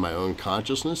guided by my own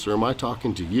consciousness, or am I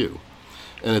talking to you?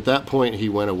 And at that point he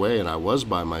went away and I was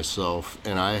by myself,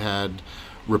 and I had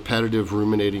repetitive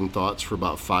ruminating thoughts for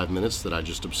about 5 minutes that I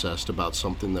just obsessed about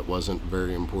something that wasn't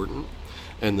very important.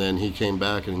 And then he came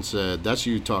back and said, that's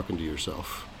you talking to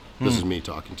yourself. This is me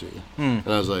talking to you. And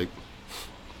I was like,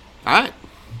 all right,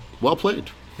 well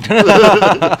played.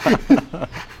 Well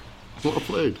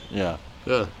played. Yeah.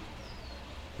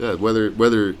 Whether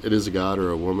it is a God or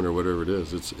a woman or whatever it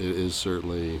is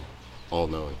certainly all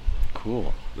knowing.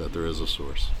 Cool. That there is a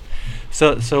source.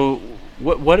 So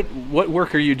what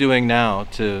work are you doing now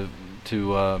to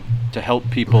help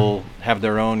people have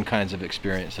their own kinds of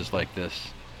experiences like this?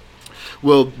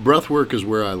 Well, breath work is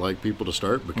where I like people to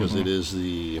start because it is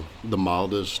the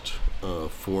mildest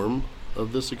form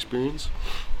of this experience.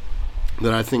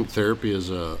 That I think therapy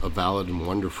is a valid and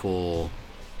wonderful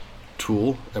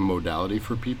tool and modality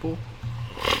for people,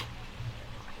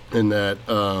 and that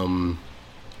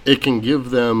it can give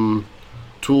them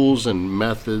tools and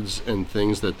methods and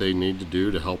things that they need to do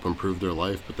to help improve their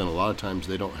life, but then a lot of times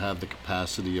they don't have the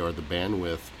capacity or the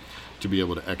bandwidth to be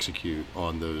able to execute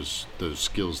on those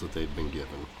skills that they've been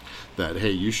given. That,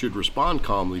 hey, you should respond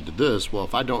calmly to this. Well,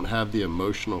 if I don't have the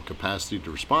emotional capacity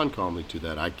to respond calmly to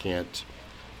that, I can't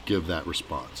give that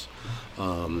response.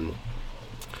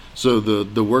 So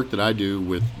the work that I do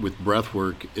with breath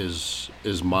work is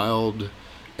mild,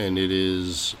 and it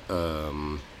is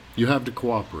you have to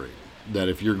cooperate. That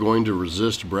if you're going to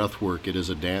resist breath work, it is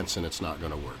a dance and it's not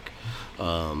going to work.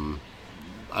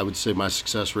 I would say my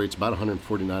success rate's about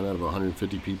 149 out of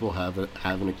 150 people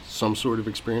having some sort of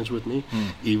experience with me,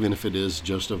 even if it is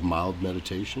just of mild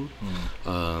meditation.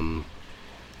 And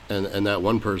that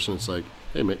one person, it's like,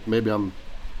 hey, maybe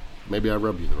I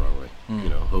rub you the wrong way.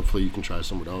 Hopefully you can try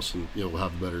someone else and you'll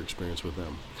have a better experience with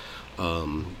them.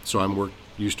 So I'm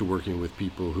used to working with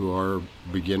people who are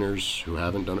beginners who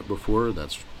haven't done it before.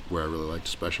 That's where I really like to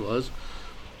specialize.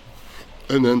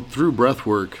 And then through breath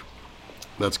work,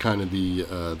 that's kind of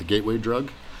the gateway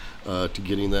drug to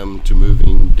getting them to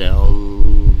moving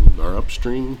down or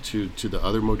upstream to the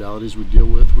other modalities we deal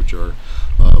with, which are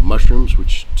mushrooms,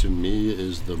 which to me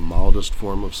is the mildest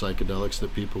form of psychedelics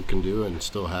that people can do and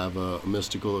still have a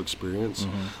mystical experience.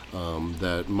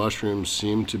 That mushrooms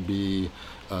seem to be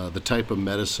the type of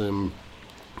medicine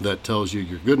that tells you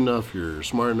you're good enough, you're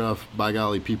smart enough, by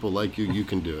golly, people like you, you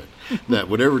can do it. That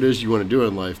whatever it is you want to do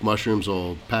in life, mushrooms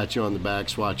will pat you on the back,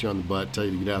 swat you on the butt, tell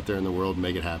you to get out there in the world and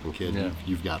make it happen, kid. Yeah.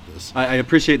 You've got this. I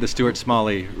appreciate the Stuart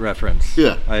Smalley reference.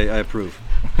 Yeah. I approve.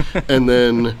 And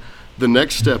then the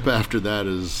next step after that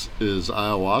is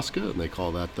ayahuasca, and they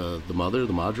call that the mother,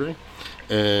 the madre.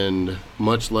 And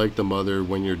much like the mother,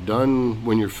 when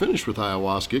you're finished with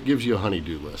ayahuasca, it gives you a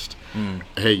honey-do list.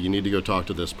 Hey, you need to go talk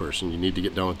to this person. You need to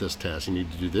get done with this test. You need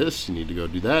to do this. You need to go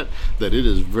do that. That it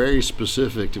is very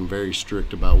specific and very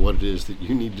strict about what it is that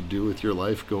you need to do with your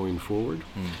life going forward.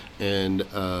 And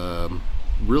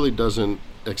really doesn't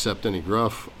accept any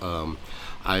gruff.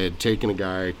 I had taken a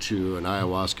guy to an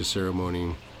ayahuasca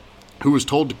ceremony who was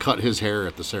told to cut his hair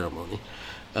at the ceremony.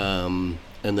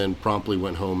 And then promptly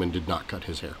went home and did not cut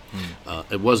his hair.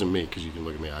 It wasn't me, because you can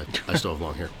look at me. I still have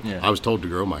long hair. Yeah. I was told to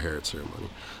grow my hair at ceremony.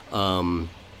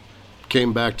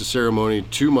 Came back to ceremony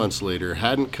 2 months later,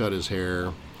 hadn't cut his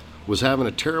hair, was having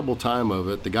a terrible time of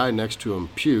it. The guy next to him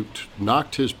puked,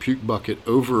 knocked his puke bucket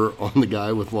over on the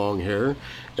guy with long hair,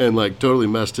 and like totally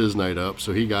messed his night up.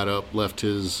 So he got up, left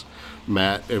his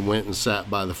mat, and went and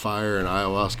sat by the fire, and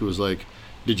ayahuasca was like,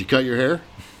 "Did you cut your hair?"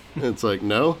 And it's like,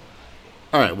 "No."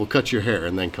 All right, we'll cut your hair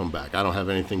and then come back. I don't have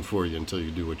anything for you until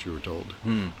you do what you were told.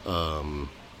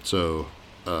 So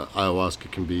ayahuasca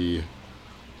can be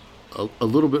a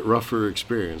little bit rougher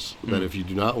experience that if you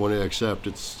do not want to accept,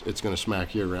 it's going to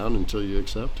smack you around until you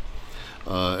accept.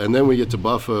 And then we get to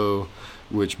Buffo,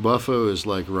 which Buffo is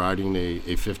like riding a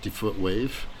 50-foot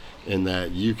wave, in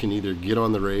that you can either get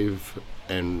on the wave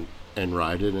and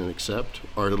ride it and accept,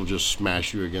 or it'll just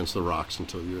smash you against the rocks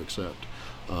until you accept.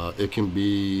 It can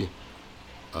be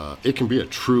a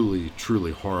truly,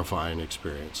 truly horrifying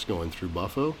experience going through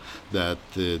Buffo, that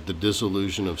the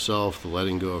disillusion of self, the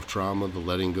letting go of trauma, the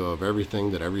letting go of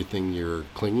everything you're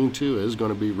clinging to is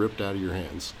going to be ripped out of your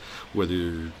hands,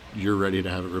 whether you're ready to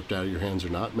have it ripped out of your hands or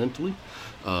not mentally,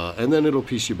 and then it'll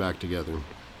piece you back together.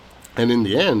 And in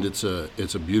the end, it's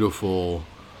a beautiful,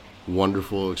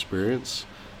 wonderful experience,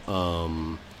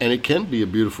 and it can be a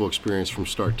beautiful experience from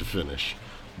start to finish,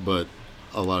 but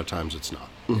a lot of times it's not.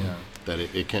 Yeah. That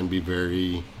it can be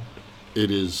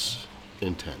it is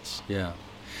intense. Yeah.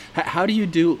 How do you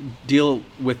deal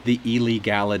with the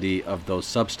illegality of those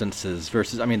substances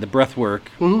versus, I mean, the breath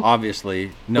work,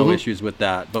 obviously, no issues with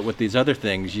that, but with these other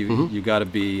things, you got to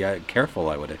be careful,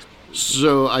 I would expect.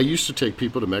 So I used to take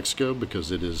people to Mexico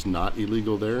because it is not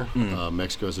illegal there.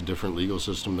 Mexico has a different legal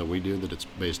system than we do, that it's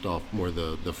based off more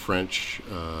the French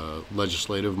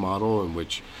legislative model, in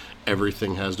which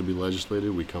everything has to be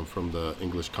legislated. We come from the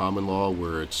English common law,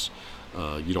 where it's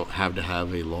you don't have to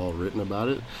have a law written about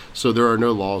it. So there are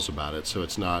no laws about it. So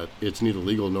it's neither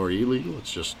legal nor illegal.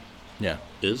 It's just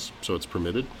is, so it's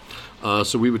permitted.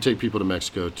 So we would take people to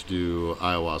Mexico to do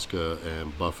ayahuasca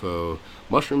and Buffo.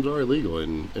 Mushrooms are illegal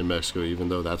in Mexico, even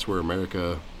though that's where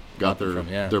America got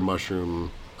their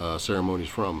mushroom ceremonies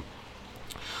from.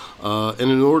 And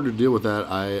in order to deal with that,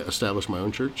 I established my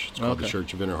own church. It's called the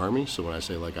Church of Inner Harmony. So when I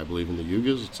say, like, I believe in the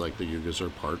Yugas, it's like the Yugas are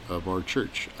part of our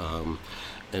church.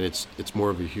 And it's more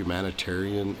of a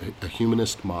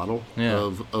humanist model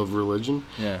of religion,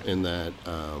 in that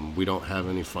we don't have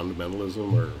any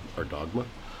fundamentalism or dogma.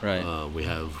 Right. We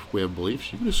have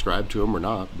beliefs. You can ascribe to them or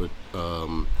not, but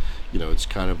it's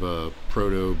kind of a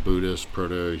proto-Buddhist,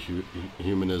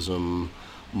 proto-humanism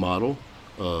model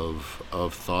of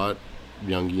thought.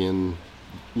 Jungian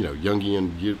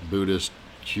Buddhist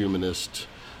humanist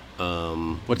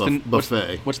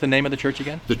buffet. What's the name of the church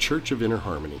again? The Church of Inner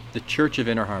Harmony. The Church of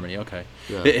Inner Harmony. Okay.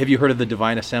 Yeah. Have you heard of the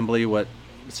Divine Assembly? What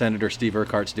Senator Steve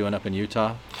Urquhart's doing up in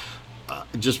Utah?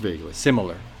 Just vaguely.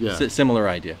 Similar. Yeah. Similar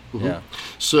idea. Yeah.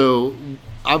 So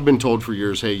I've been told for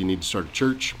years, hey, you need to start a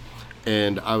church.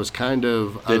 And I was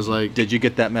did you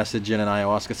get that message in an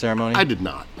ayahuasca ceremony? I did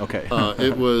not. Okay.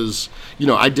 It was,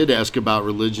 I did ask about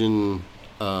religion.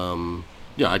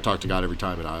 I talk to God every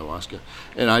time at ayahuasca.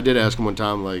 And I did ask him one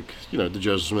time, like, the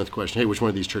Joseph Smith question, hey, which one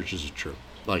of these churches is true?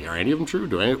 Like, are any of them true?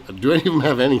 Do any of them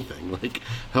have anything? Like,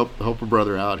 help a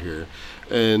brother out here.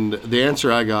 And the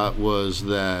answer I got was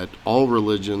that all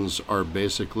religions are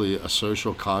basically a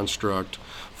social construct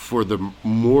for the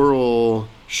moral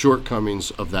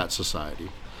shortcomings of that society.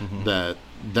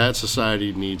 That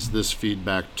society needs this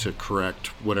feedback to correct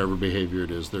whatever behavior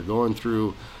it is they're going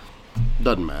through.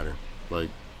 Doesn't matter. Like,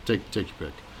 take your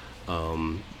pick. All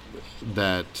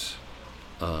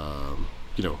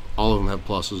of them have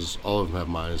pluses, all of them have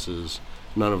minuses.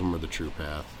 None of them are the true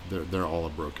path. They're all a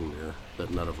broken mirror.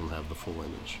 That none of them have the full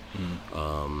image.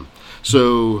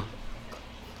 So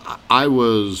I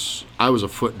was a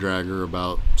foot dragger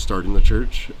about starting the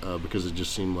church because it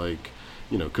just seemed like,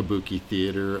 kabuki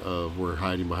theater of we're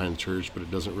hiding behind the church, but it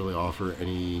doesn't really offer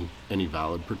any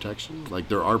valid protection. Like,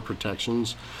 there are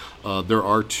protections. There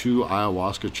are 2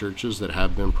 ayahuasca churches that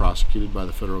have been prosecuted by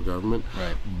the federal government.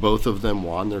 Right. Both of them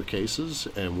won their cases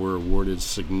and were awarded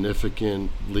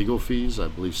significant legal fees. I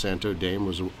believe Santo Daime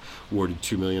was awarded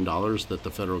 $2 million that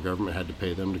the federal government had to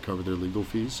pay them to cover their legal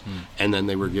fees, and then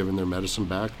they were given their medicine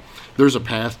back. There's a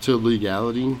path to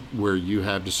legality where you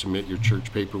have to submit your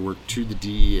church paperwork to the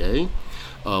DEA.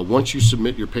 Once you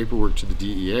submit your paperwork to the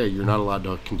DEA, you're not allowed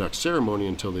to conduct ceremony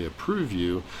until they approve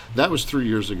you. That was 3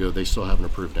 years ago. They still haven't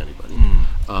approved anybody.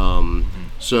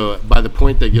 So by the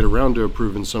point they get around to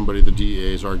approving somebody, the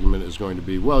DEA's argument is going to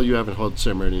be, well, you haven't held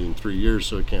ceremony in 3 years,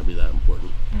 so it can't be that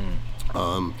important.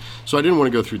 So I didn't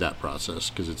want to go through that process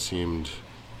because it seemed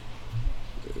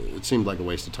like a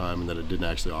waste of time and that it didn't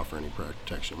actually offer any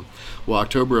protection. Well,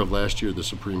 October of last year, the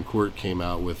Supreme Court came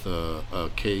out with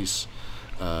a case,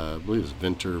 I believe it's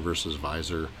Venter versus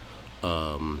Visor,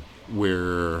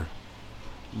 where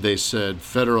they said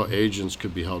federal agents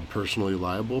could be held personally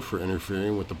liable for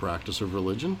interfering with the practice of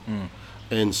religion.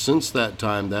 And since that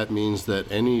time, that means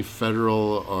that any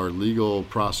federal or legal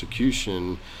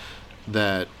prosecution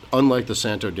that, unlike the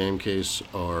Santo Daime case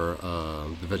or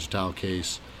the Vegetal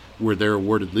case, where they're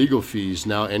awarded legal fees,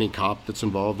 now any cop that's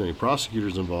involved, any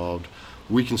prosecutors involved,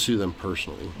 we can sue them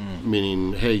personally.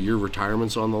 Meaning, hey, your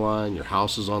retirement's on the line, your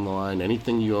house is on the line,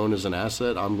 anything you own as an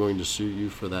asset, I'm going to sue you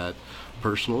for that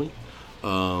personally.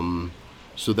 So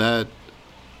that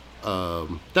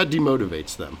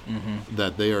demotivates them,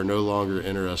 that they are no longer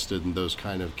interested in those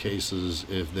kind of cases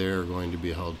if they're going to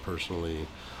be held personally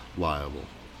liable,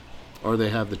 or they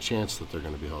have the chance that they're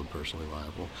going to be held personally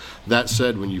liable. That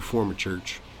said, when you form a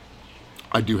church,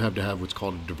 I do have to have what's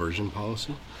called a diversion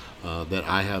policy, that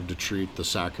I have to treat the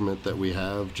sacrament that we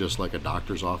have just like a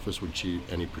doctor's office would treat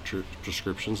any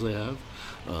prescriptions they have.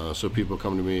 So people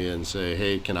come to me and say,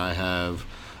 hey, can I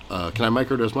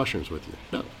microdose mushrooms with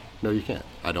you? No, you can't.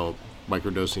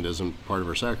 Microdosing isn't part of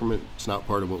our sacrament. It's not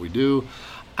part of what we do.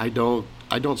 I don't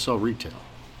sell retail.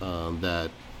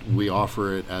 That we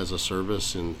offer it as a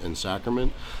service in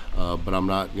sacrament, but I'm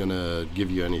not going to give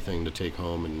you anything to take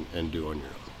home and do on your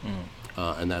own.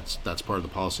 And that's part of the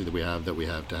policy that we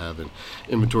have to have an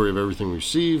inventory of everything we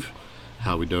receive,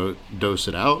 how we dose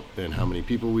it out, and how many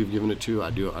people we've given it to. I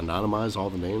do anonymize all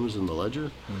the names in the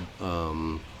ledger.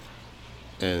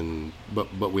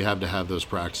 But we have to have those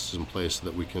practices in place so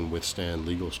that we can withstand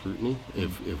legal scrutiny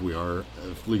if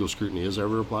legal scrutiny is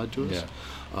ever applied to us.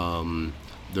 Yeah.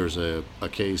 There's a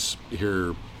case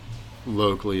here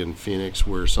locally in Phoenix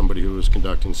where somebody who was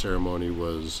conducting ceremony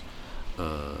was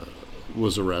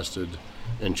arrested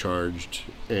and charged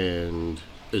and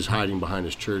is hiding behind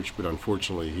his church, but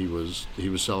unfortunately he was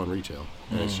selling retail,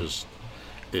 and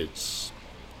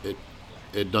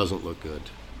it doesn't look good.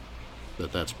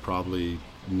 That's probably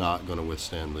not going to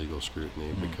withstand legal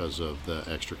scrutiny because of the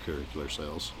extracurricular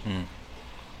sales.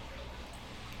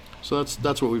 So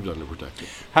that's what we've done to protect it.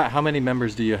 How many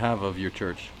members do you have of your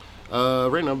church?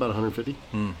 Right now, about 150.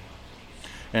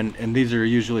 And these are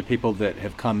usually people that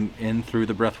have come in through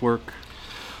the breath work?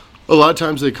 A lot of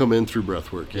times they come in through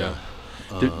breath work, yeah.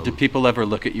 Do people ever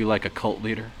look at you like a cult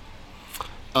leader?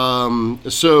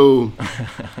 So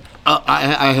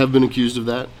I have been accused of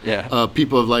that. Yeah.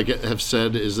 People have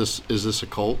said, is this a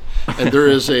cult? And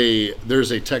there's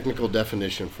a technical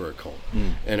definition for a cult.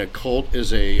 And a cult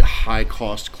is a high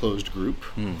cost closed group.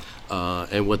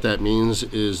 And what that means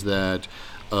is that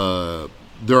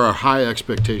there are high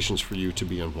expectations for you to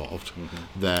be involved.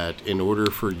 That in order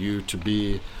for you to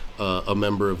be a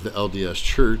member of the LDS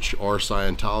Church or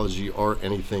Scientology or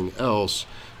anything else,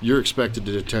 you're expected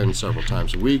to attend several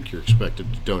times a week. You're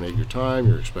expected to donate your time.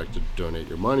 You're expected to donate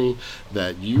your money.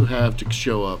 That you have to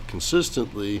show up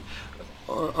consistently,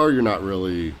 or you're not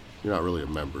really You're not really a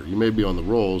member. You may be on the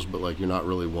rolls, but like you're not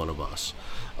really one of us.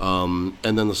 And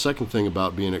then the second thing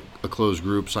about being a closed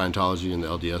group, Scientology and the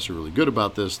LDS are really good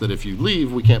about this, that if you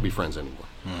leave, we can't be friends anymore.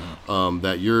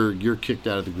 That you're kicked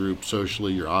out of the group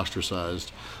socially, you're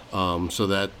ostracized. So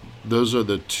that those are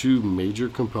the two major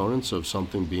components of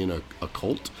something being a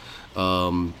cult.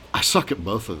 I suck at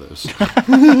both of those.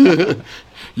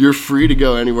 You're free to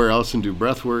go anywhere else and do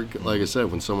breath work. Like I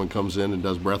said, when someone comes in and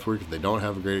does breath work, if they don't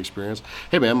have a great experience,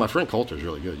 hey man, my friend Coulter's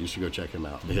really good. You should go check him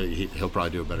out. He'll probably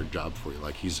do a better job for you.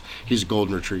 Like he's a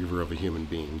golden retriever of a human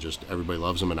being. Just everybody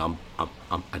loves him, and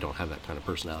I don't have that kind of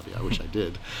personality. I wish I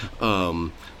did,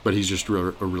 but he's just a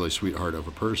really sweetheart of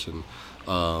a person.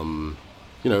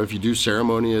 If you do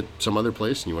ceremony at some other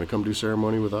place and you want to come do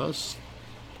ceremony with us,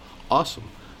 awesome.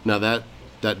 Now that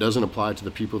doesn't apply to the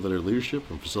people that are leadership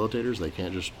and facilitators. They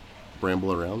can't just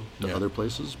ramble around to other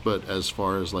places. But as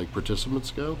far as like participants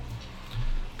go,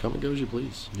 come and go as you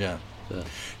please. Yeah.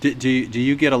 Do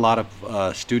you get a lot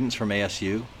of students from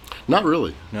ASU? Not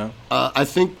really. No. I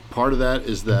think part of that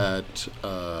is that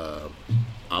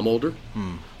I'm older,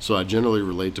 so I generally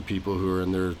relate to people who are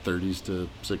in their 30s to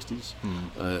 60s,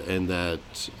 and that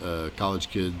college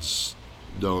kids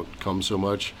don't come so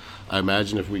much. I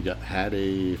imagine if we had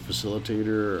a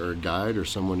facilitator or a guide or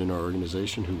someone in our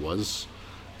organization who was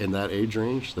in that age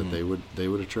range, that they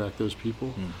would attract those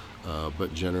people.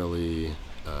 But generally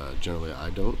I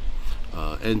don't.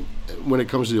 And when it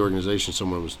comes to the organization,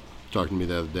 someone was talking to me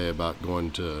the other day about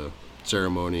going to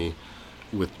ceremony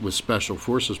with special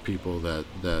forces people that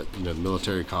the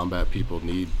military combat people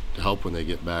need help when they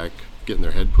get back, getting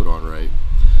their head put on right.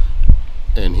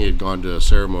 And he had gone to a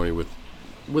ceremony with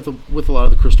a lot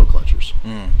of the crystal clutchers,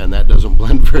 and that doesn't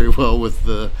blend very well with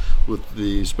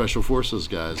the special forces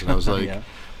guys. And I was like,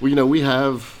 well, we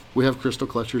have crystal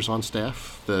clutchers on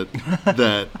staff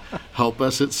that help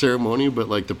us at ceremony, but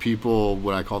like the people,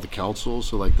 what I call the council,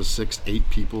 so like the 6-8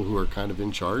 people who are kind of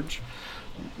in charge,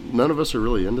 none of us are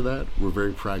really into that. We're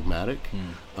very pragmatic,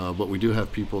 but we do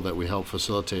have people that we help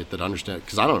facilitate that understand,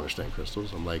 because I don't understand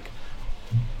crystals. I'm like,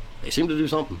 they seem to do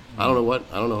something. I don't know what.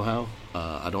 I don't know how.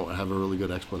 I don't have a really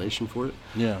good explanation for it.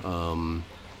 Yeah.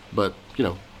 But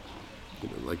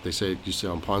like they say, you say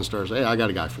on Pawn Stars, hey, I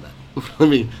got a guy for that. let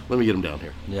me get him down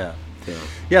here. Yeah.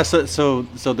 Yeah. So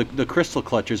the crystal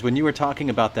clutchers. When you were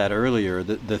talking about that earlier,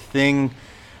 the thing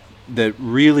that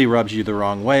really rubs you the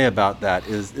wrong way about that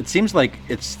is it seems like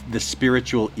it's the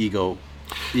spiritual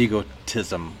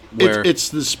egotism. Where It's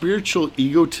the spiritual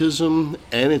egotism,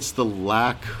 and it's the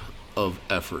lack of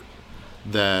effort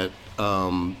that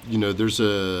there's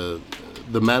the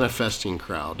manifesting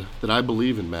crowd that I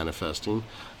believe in manifesting,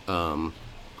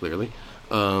 clearly,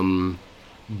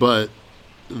 but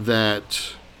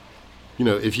that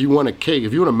if you want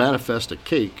to manifest a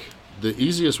cake, the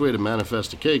easiest way to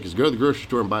manifest a cake is go to the grocery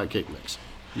store and buy a cake mix.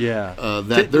 Yeah.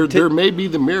 There may be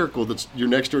the miracle that your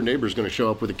next door neighbor is going to show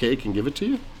up with a cake and give it to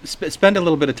you. Spend a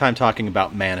little bit of time talking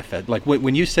about manifest. Like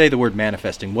when you say the word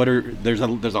manifesting, there's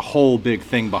a whole big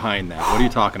thing behind that. What are you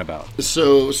talking about?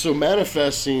 So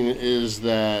manifesting is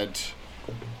that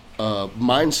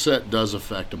mindset does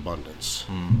affect abundance.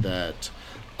 That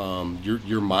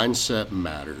your mindset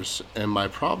matters. And my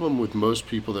problem with most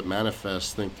people that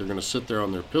manifest think they're going to sit there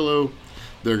on their pillow,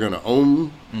 they're going to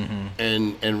own,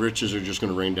 and riches are just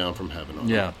going to rain down from heaven on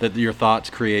them. Yeah, that your thoughts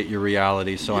create your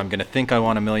reality. So I'm going to think I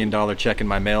want $1 million check in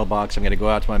my mailbox. I'm going to go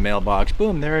out to my mailbox.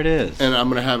 Boom, there it is. And I'm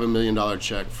going to have $1 million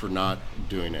check for not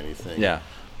doing anything. Yeah.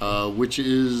 Which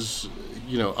is,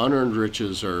 unearned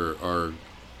riches are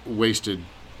wasted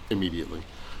immediately.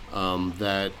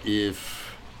 That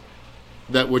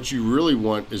what you really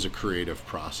want is a creative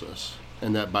process.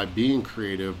 And that by being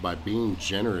creative, by being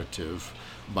generative,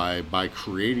 by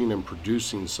creating and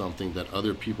producing something that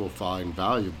other people find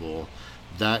valuable,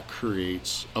 that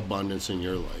creates abundance in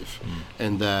your life.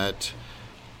 And that,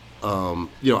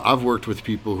 I've worked with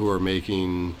people who are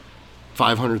making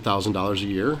 $500,000 a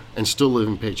year and still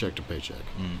living paycheck to paycheck.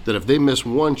 That if they miss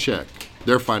one check,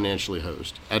 they're financially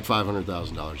hosed at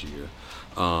 $500,000 a year.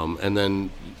 And then,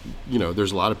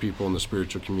 there's a lot of people in the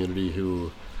spiritual community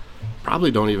who probably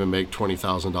don't even make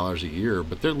 $20,000 a year,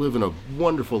 but they're living a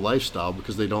wonderful lifestyle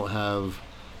because they don't have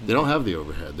the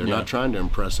overhead. They're not trying to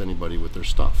impress anybody with their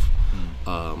stuff.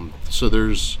 So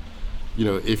there's,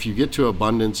 if you get to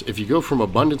abundance, if you go from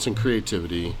abundance and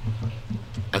creativity,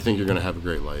 I think you're going to have a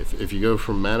great life. If you go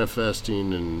from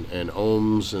manifesting and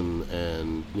ohms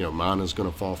and manna's going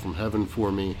to fall from heaven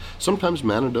for me. Sometimes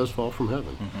manna does fall from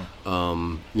heaven.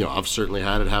 I've certainly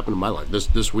had it happen in my life.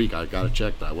 This week I got a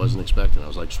check that I wasn't expecting. I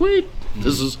was like, sweet,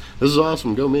 this is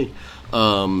awesome. Go me.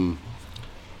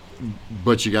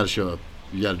 But you got to show up.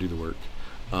 You got to do the work.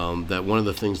 that one of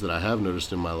the things that I have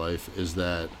noticed in my life is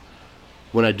that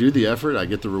when I do the effort, I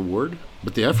get the reward,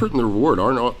 but the effort and the reward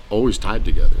aren't always tied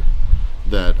together.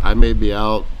 That I may be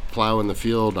out plowing the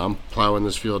field, I'm plowing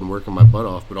this field and working my butt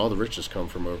off, but all the riches come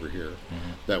from over here.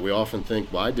 That we often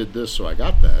think, well, I did this, so I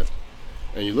got that.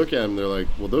 And you look at them, they're like,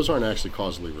 well, those aren't actually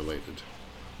causally related.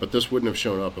 But this wouldn't have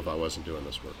shown up if I wasn't doing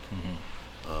this work.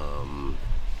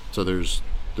 So there's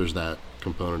that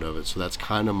component of it. So that's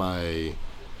kind of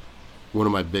one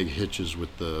of my big hitches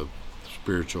with the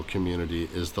spiritual community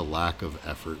is the lack of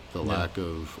effort, the lack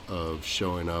of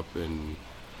showing up and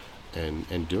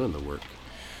doing the work.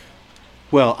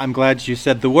 Well, I'm glad you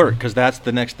said the work, because that's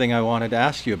the next thing I wanted to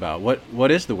ask you about.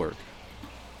 What is the work?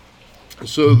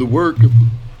 So the work,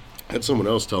 I had someone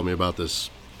else tell me about this,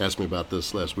 asked me about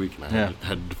this last week, and I had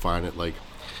to define it like,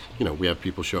 we have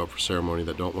people show up for ceremony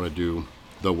that don't want to do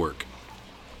the work.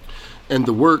 And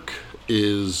the work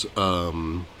is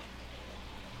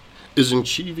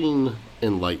achieving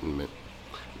enlightenment.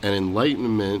 And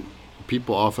enlightenment,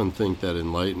 people often think that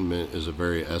enlightenment is a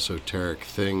very esoteric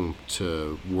thing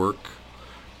to work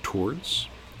towards,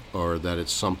 or that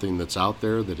it's something that's out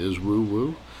there that is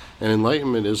woo-woo. And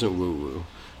enlightenment isn't woo-woo.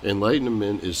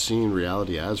 Enlightenment is seeing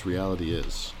reality as reality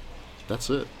is. That's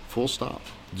it. Full stop.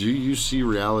 Do you see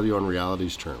reality on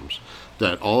reality's terms?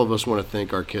 That all of us want to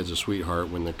think our kid's a sweetheart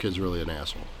when their kid's really an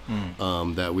asshole.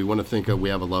 That we want to think we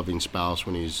have a loving spouse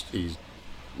when he's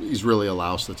really a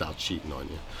louse that's out cheating on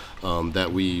you.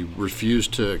 That we refuse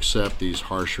to accept these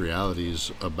harsh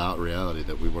realities about reality,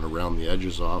 that we want to round the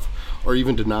edges off or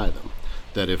even deny them.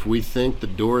 That if we think the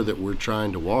door that we're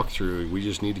trying to walk through, we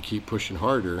just need to keep pushing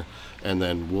harder, and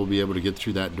then we'll be able to get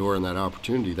through that door and that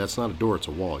opportunity. That's not a door, it's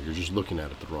a wall. You're just looking at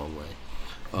it the wrong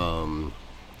way.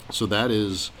 So that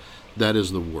is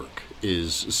the work,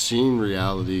 is seeing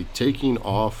reality, taking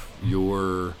off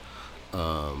your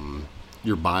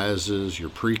biases, your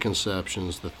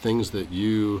preconceptions, the things that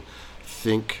you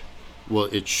think, well,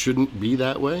 it shouldn't be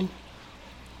that way.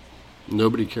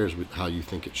 Nobody cares how you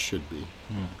think it should be.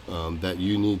 That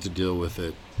you need to deal with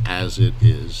it as it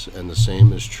is. And the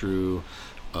same is true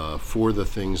for the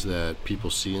things that people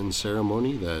see in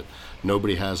ceremony, that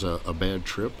nobody has a bad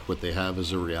trip. What they have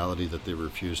is a reality that they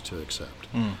refuse to accept.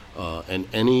 And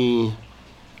any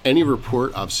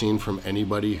report I've seen from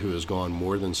anybody who has gone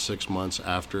more than 6 months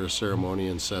after a ceremony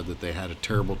and said that they had a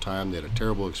terrible time, they had a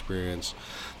terrible experience,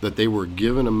 that they were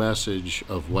given a message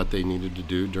of what they needed to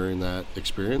do during that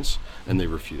experience, and they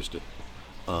refused it.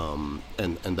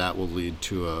 And that will lead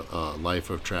to a life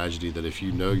of tragedy, that if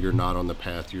you know you're not on the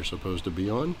path you're supposed to be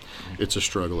on, it's a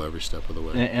struggle every step of the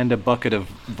way. And a bucket of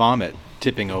vomit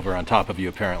tipping over on top of you,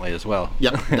 apparently, as well.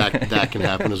 Yeah, that can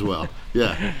happen as well.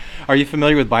 Yeah. Are you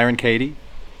familiar with Byron Katie?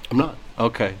 I'm not.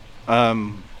 Okay.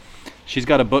 She's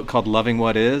got a book called Loving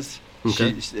What Is.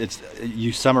 Okay.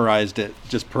 You summarized it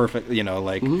just perfect,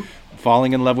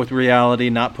 falling in love with reality,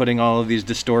 not putting all of these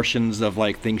distortions of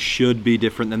like things should be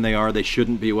different than they are, they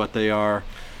shouldn't be what they are.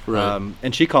 Right.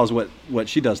 And she calls what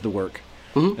she does the work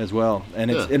as well.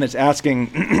 And it's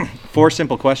asking 4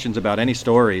 simple questions about any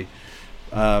story.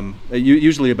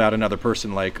 Usually about another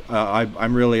person, like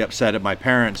I'm really upset at my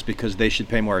parents because they should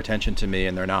pay more attention to me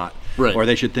and they're not, right? Or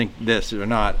they should think this or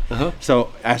not.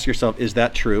 So ask yourself, is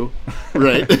that true?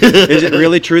 Right. Is it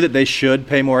really true that they should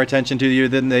pay more attention to you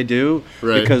than they do?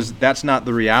 Right. Because that's not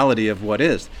the reality of what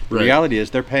is. The reality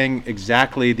is they're paying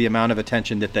exactly the amount of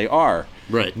attention that they are.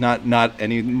 Right. Not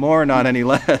any more, not any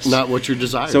less. Not what your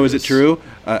desire is. So is it true?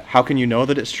 How can you know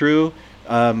that it's true?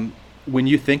 When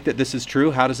you think that this is true,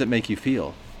 how does it make you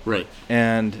feel? Right.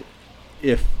 And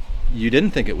if you didn't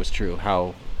think it was true,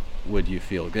 how would you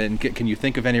feel? And can you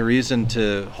think of any reason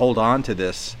to hold on to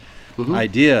this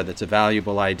idea that's a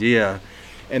valuable idea?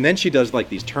 And then she does like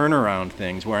these turnaround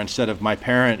things where instead of my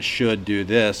parents should do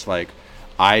this, like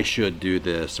I should do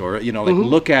this, or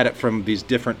look at it from these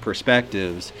different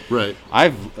perspectives. Right.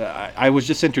 I was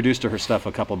just introduced to her stuff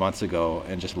a couple months ago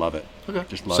and just love it. Okay.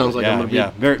 Just love Sounds it. like I'm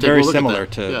gonna very very similar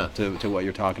to to what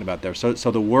you're talking about there. So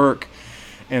the work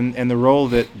and the role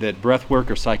that breath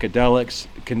work or psychedelics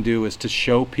can do is to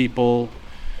show people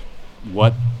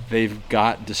what they've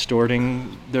got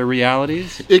distorting their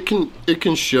realities. It can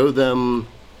show them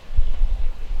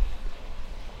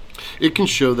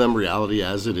reality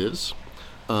as it is.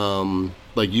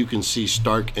 Like you can see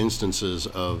stark instances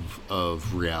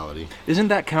of reality. Isn't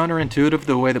that counterintuitive,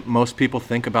 the way that most people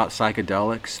think about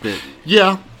psychedelics?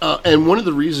 Yeah, and one of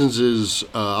the reasons is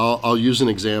I'll use an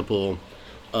example.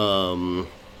 A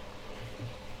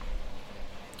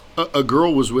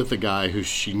girl was with a guy who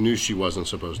she knew she wasn't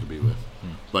supposed to be with.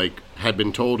 Like, had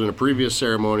been told in a previous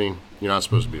ceremony, you're not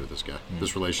supposed to be with this guy.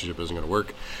 This relationship isn't going to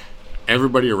work.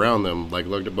 everybody around them like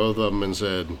looked at both of them and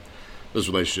said, "This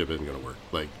relationship isn't going to work.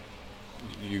 Like,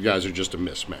 you guys are just a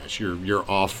mismatch. You're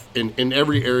off in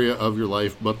every area of your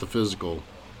life, but the physical.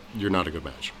 You're not a good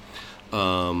match."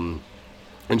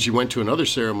 And she went to another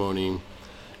ceremony,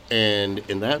 and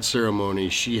in that ceremony,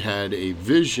 she had a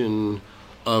vision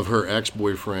of her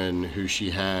ex-boyfriend who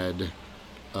she had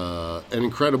an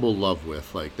incredible love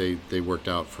with. Like, they worked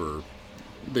out for,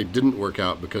 they didn't work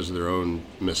out because of their own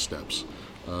missteps,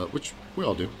 which we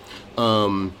all do.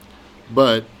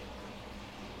 But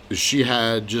she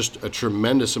had just a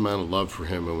tremendous amount of love for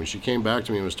him. And when she came back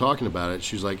to me and was talking about it,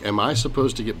 she was like, "Am I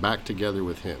supposed to get back together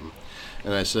with him?"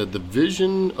 And I said, the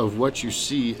vision of what you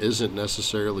see isn't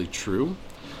necessarily true.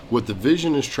 What the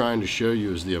vision is trying to show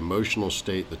you is the emotional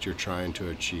state that you're trying to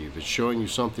achieve. It's showing you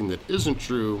something that isn't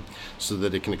true so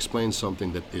that it can explain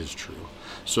something that is true.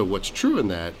 So what's true in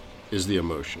that is the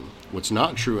emotion. What's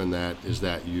not true in that is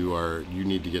that you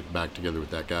need to get back together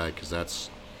with that guy, because that's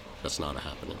not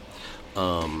happening.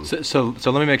 So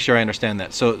let me make sure I understand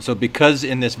that. So because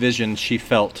in this vision she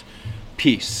felt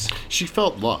peace. She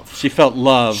felt love. She felt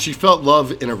love. She felt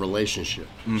love in a relationship.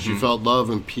 Mm-hmm. She felt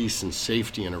love and peace and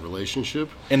safety in a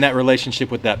relationship. And that relationship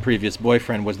with that previous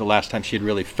boyfriend was the last time she had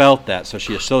really felt that, so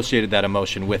she associated that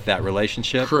emotion with that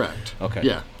relationship? Correct. Okay.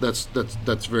 Yeah, that's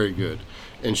very good.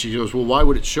 And she goes, "Well, why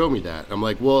would it show me that?" I'm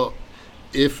like, "Well,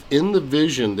 if in the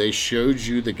vision they showed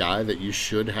you the guy that you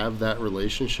should have that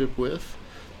relationship with,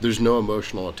 there's no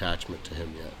emotional attachment to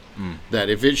him yet. That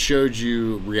if it showed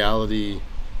you reality,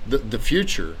 the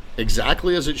future,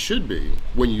 exactly as it should be,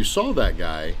 when you saw that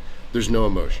guy, there's no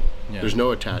emotion. Yeah. There's no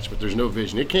attachment. There's no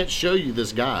vision. It can't show you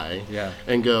this guy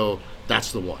and go,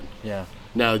 that's the one." Yeah.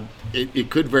 Now, it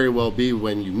could very well be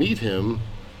when you meet him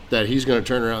that he's going to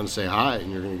turn around and say hi,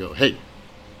 and you're going to go, "Hey,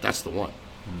 that's the one."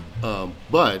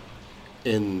 But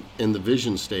in the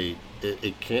vision state,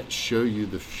 it can't show you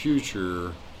the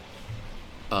future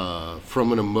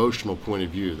from an emotional point of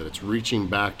view, that it's reaching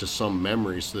back to some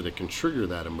memory so that it can trigger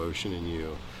that emotion in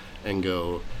you and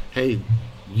go, "Hey,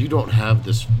 you don't have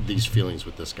these feelings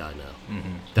with this guy now.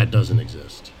 Mm-hmm. That doesn't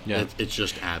exist. Yeah. It's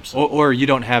just absent." Or you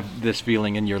don't have this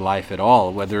feeling in your life at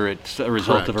all, whether it's a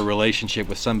result of a relationship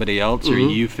with somebody else or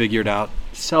you figured out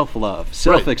self-love,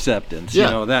 self-acceptance, you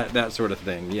know, that sort of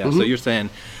thing. Yeah. So you're saying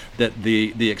that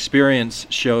the experience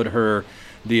showed her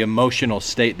the emotional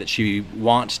state that she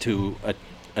wants to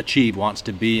achieve, wants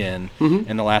to be in,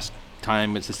 and the last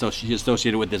time it's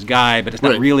associated with this guy, but it's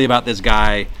not really about this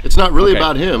guy. It's not really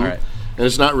about him, and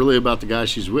it's not really about the guy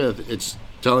she's with. It's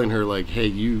telling her, like, "Hey,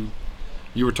 you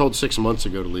were told 6 months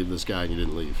ago to leave this guy, and you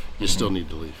didn't leave. You still need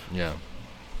to leave." Yeah.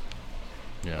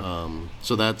 Yeah.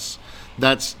 So that's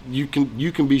you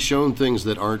can be shown things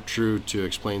that aren't true to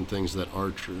explain things that are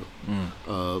true.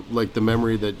 Like the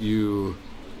memory that you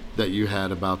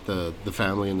had about the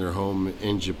family in their home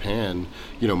in Japan.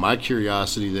 You know, my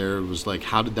curiosity there was like,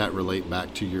 how did that relate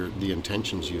back to the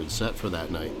intentions you had set for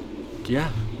that night?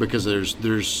 Yeah. Because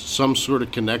there's some sort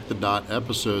of connect the dot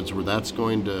episodes where that's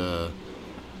going to,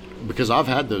 because I've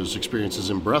had those experiences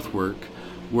in breath work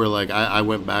where, like, I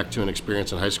went back to an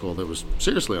experience in high school that was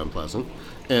seriously unpleasant,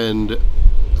 and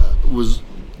was,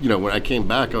 you know, when I came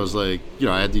back, I was like, you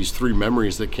know, I had these 3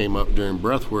 memories that came up during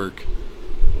breath work.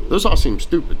 Those all seem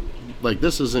stupid. Like,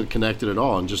 this isn't connected at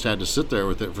all, and just had to sit there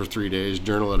with it for 3 days,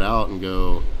 journal it out, and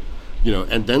go, you know,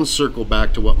 and then circle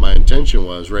back to what my intention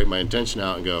was, write my intention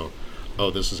out, and go, oh,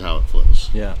 this is how it flows.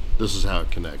 Yeah. This is how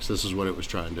it connects. This is what it was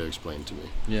trying to explain to me.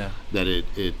 Yeah. That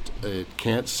it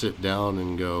can't sit down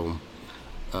and go,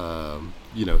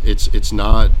 you know, it's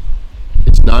not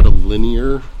a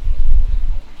linear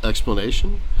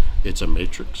explanation. It's a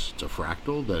matrix. It's a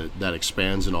fractal that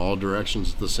expands in all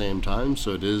directions at the same time.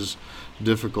 So it is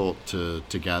difficult to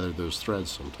gather those threads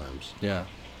sometimes. Yeah.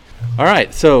 All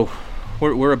right. So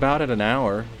we're about at an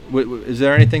hour. Is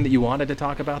there anything that you wanted to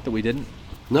talk about that we didn't?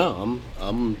 No.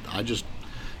 I just,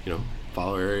 you know,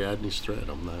 follow Ariadne's thread.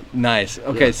 I'm not. Nice.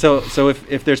 Okay. Yeah. So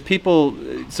if there's people,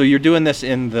 so you're doing this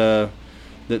in the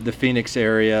Phoenix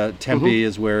area. Tempe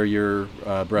is where your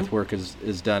breath work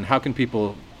is done. How can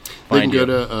people find you? They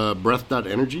can go to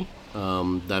breath.energy.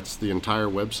 That's the entire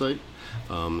website.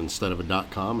 Instead of a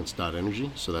 .com, it's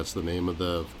 .energy. So that's the name of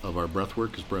our breath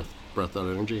work is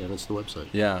breath.energy, and it's the website.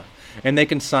 Yeah. And they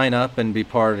can sign up and be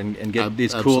part and get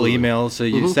these cool emails. So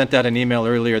you sent out an email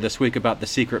earlier this week about the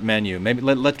secret menu. Maybe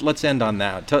let's end on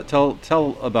that.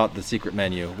 Tell about the secret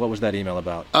menu. What was that email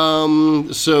about?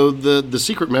 So the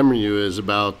secret menu is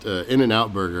about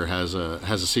In-N-Out Burger has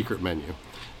a secret menu.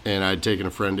 And I'd taken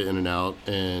a friend to In-N-Out,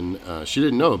 and she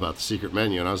didn't know about the secret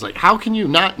menu. And I was like, how can you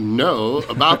not know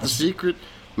about the secret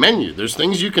menu? There's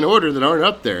things you can order that aren't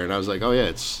up there. And I was like, oh, yeah,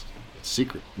 it's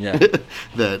secret. Yeah.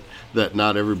 that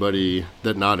not everybody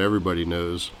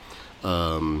knows.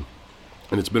 And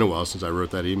it's been a while since I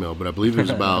wrote that email, but I believe it was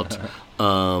about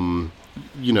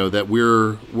that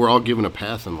we're all given a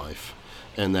path in life,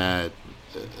 and that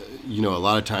a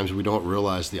lot of times we don't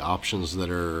realize the options that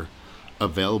are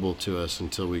available to us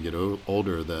until we get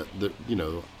older. That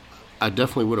I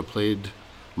definitely would have played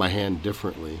my hand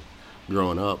differently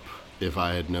growing up if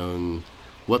I had known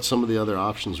what some of the other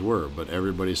options were. But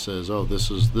everybody says, oh,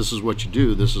 this is what you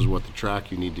do, this is what the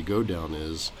track you need to go down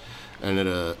is. And at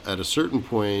a certain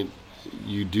point,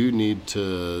 you do need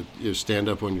to stand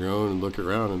up on your own and look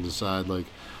around and decide, like,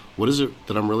 what is it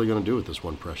that I'm really going to do with this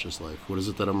one precious life? What is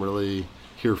it that I'm really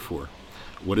here for?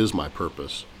 What is my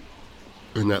purpose?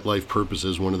 And that life purpose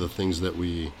is one of the things that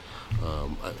I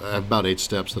have about 8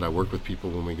 steps that I work with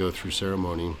people when we go through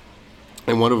ceremony.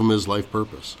 And one of them is life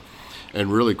purpose.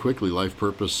 And really quickly, life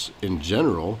purpose in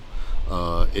general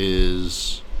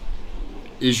is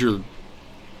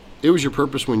it was your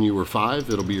purpose when you were 5.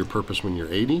 It'll be your purpose when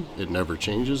you're 80. It never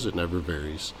changes. It never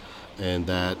varies. And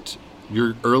that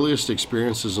your earliest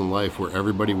experiences in life where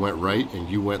everybody went right and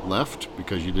you went left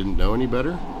because you didn't know any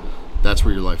better, that's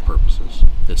where your life purpose is.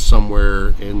 It's somewhere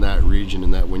in that region,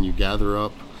 and that when you gather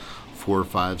up 4,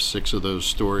 5, 6 of those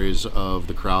stories of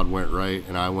the crowd went right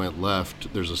and I went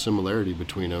left, there's a similarity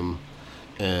between them,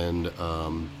 and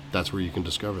that's where you can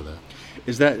discover that.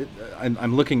 Is that,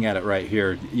 I'm looking at it right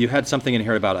here. You had something in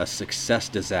here about a success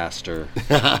disaster.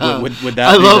 would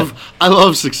that I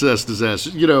love success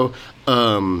disasters.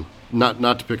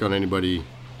 Not to pick on anybody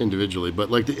individually,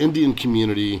 but like the Indian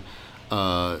community,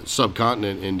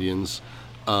 subcontinent Indians,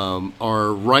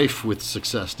 are rife with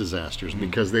success disasters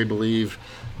because they believe,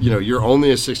 you're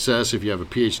only a success if you have a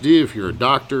PhD, if you're a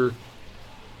doctor.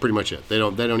 Pretty much it. They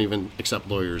don't even accept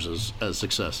lawyers as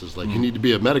successes. Like, you need to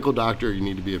be a medical doctor, you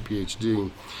need to be a PhD.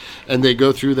 And they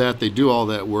go through that, they do all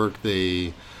that work,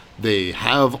 they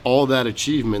have all that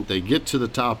achievement, they get to the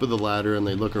top of the ladder and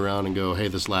they look around and go, hey,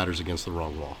 this ladder's against the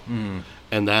wrong wall.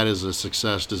 And that is a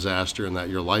success disaster, and that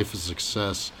your life is a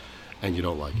success and you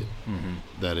don't like it.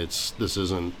 That this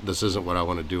isn't what I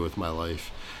want to do with my life.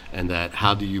 And that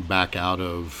how do you back out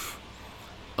of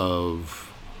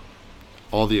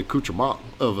all the accoutrement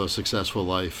of a successful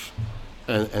life,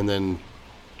 and then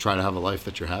try to have a life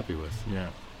that you're happy with. Yeah.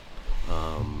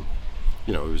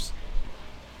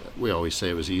 We always say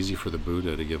it was easy for the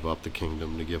Buddha to give up the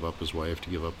kingdom, to give up his wife, to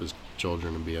give up his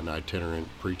children, and be an itinerant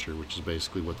preacher, which is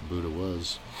basically what the Buddha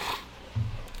was.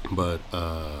 But,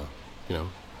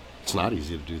 it's not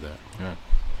easy to do that. Yeah.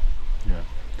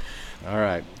 All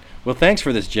right. Well, thanks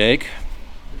for this, Jake.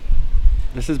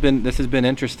 This has been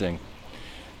interesting.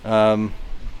 Do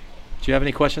you have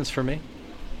any questions for me?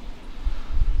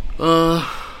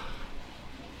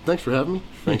 Thanks for having me.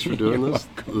 Thanks for doing this.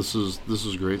 Welcome. This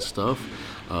is great stuff.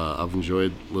 I've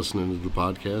enjoyed listening to the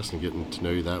podcast and getting to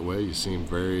know you that way. You seem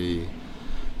very,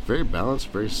 very balanced,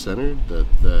 very centered. That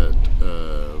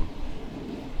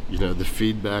the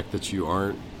feedback that you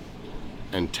aren't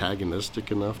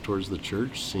antagonistic enough towards the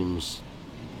church seems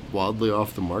wildly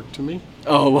off the mark to me.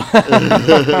 Oh,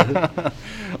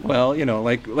 well,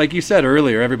 like you said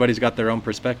earlier, everybody's got their own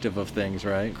perspective of things,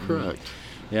 right? Correct.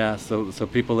 Yeah. So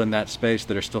people in that space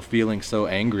that are still feeling so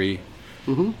angry,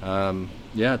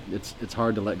 it's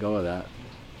hard to let go of that.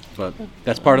 But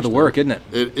that's part of the work, isn't it?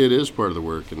 It is part of the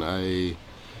work, and I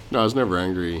was never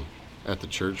angry at the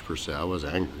church per se. I was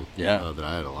angry. Yeah. That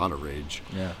I had a lot of rage.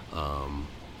 Yeah.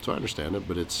 So I understand it,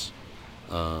 but it's.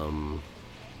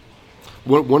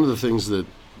 One of the things that,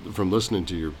 from listening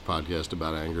to your podcast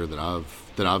about anger, that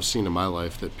I've seen in my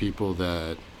life, that people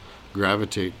that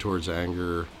gravitate towards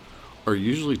anger are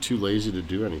usually too lazy to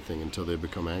do anything until they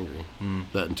become angry.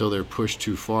 That until they're pushed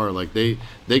too far, like they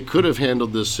could have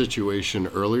handled this situation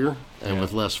earlier and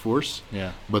with less force,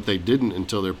 but they didn't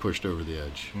until they're pushed over the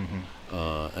edge.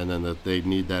 And then that they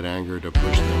need that anger to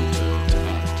push them to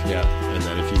act. Yeah. And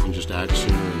that if you can just act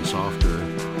sooner and softer,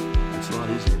 it's a lot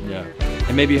easier. Yeah.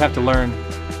 And maybe you have to learn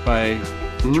by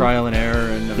trial and error,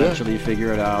 and eventually you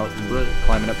figure it out. And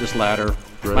climbing up this ladder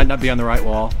might not be on the right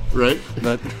wall. Right.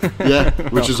 But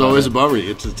which is always a bummer. You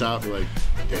get to the top, you're like,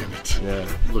 damn it. Yeah.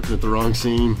 Looking at the wrong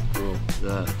scene. Cool.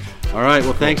 Yeah. All right.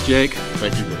 Well, thanks, Jake.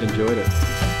 Thank you. Enjoyed it.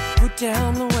 Put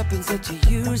down the weapons that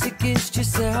you use against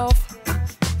yourself.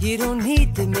 You don't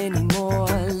need them anymore.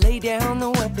 Lay down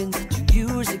the weapons that you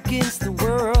use against the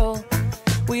world.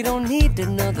 We don't need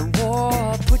another war.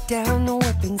 Put down the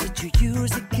weapons that you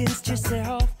use against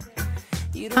yourself.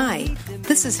 You don't Hi,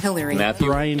 this is Hillary. Matthew.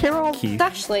 Ryan. Carol. Keith.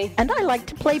 Ashley. And I like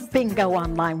to play bingo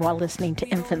online while listening to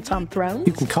Infants on Thrones.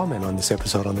 You can comment on this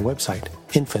episode on the website,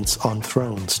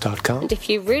 infantsonthrones.com. And if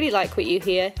you really like what you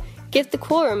hear, give The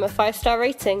Quorum a 5-star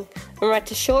rating and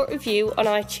write a short review on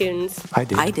iTunes. I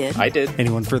did.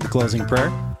 Anyone for the closing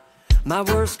prayer? My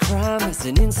worst crime is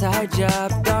an inside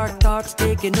job. Dark thoughts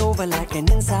taking over like an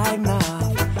inside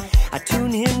mob. I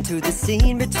tune into the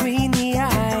scene between the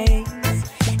eyes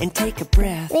and take a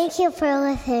breath. Thank you for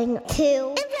listening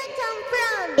to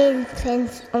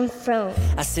Infants on Thrones.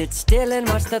 I sit still and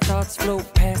watch the thoughts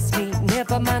float past me.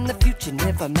 Never mind the future,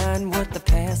 never mind what the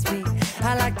past be.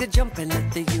 I like to jump and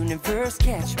let the universe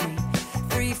catch me.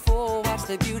 Free fall, watch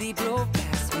the beauty blow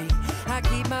past me. I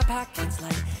keep my pockets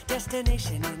light,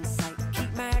 destination in sight.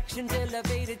 Keep my actions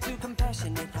elevated to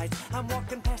compassionate heights. I'm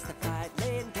walking past the fight,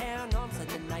 laying down arms of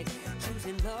the night.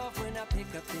 Choosing love when I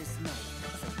pick up this night.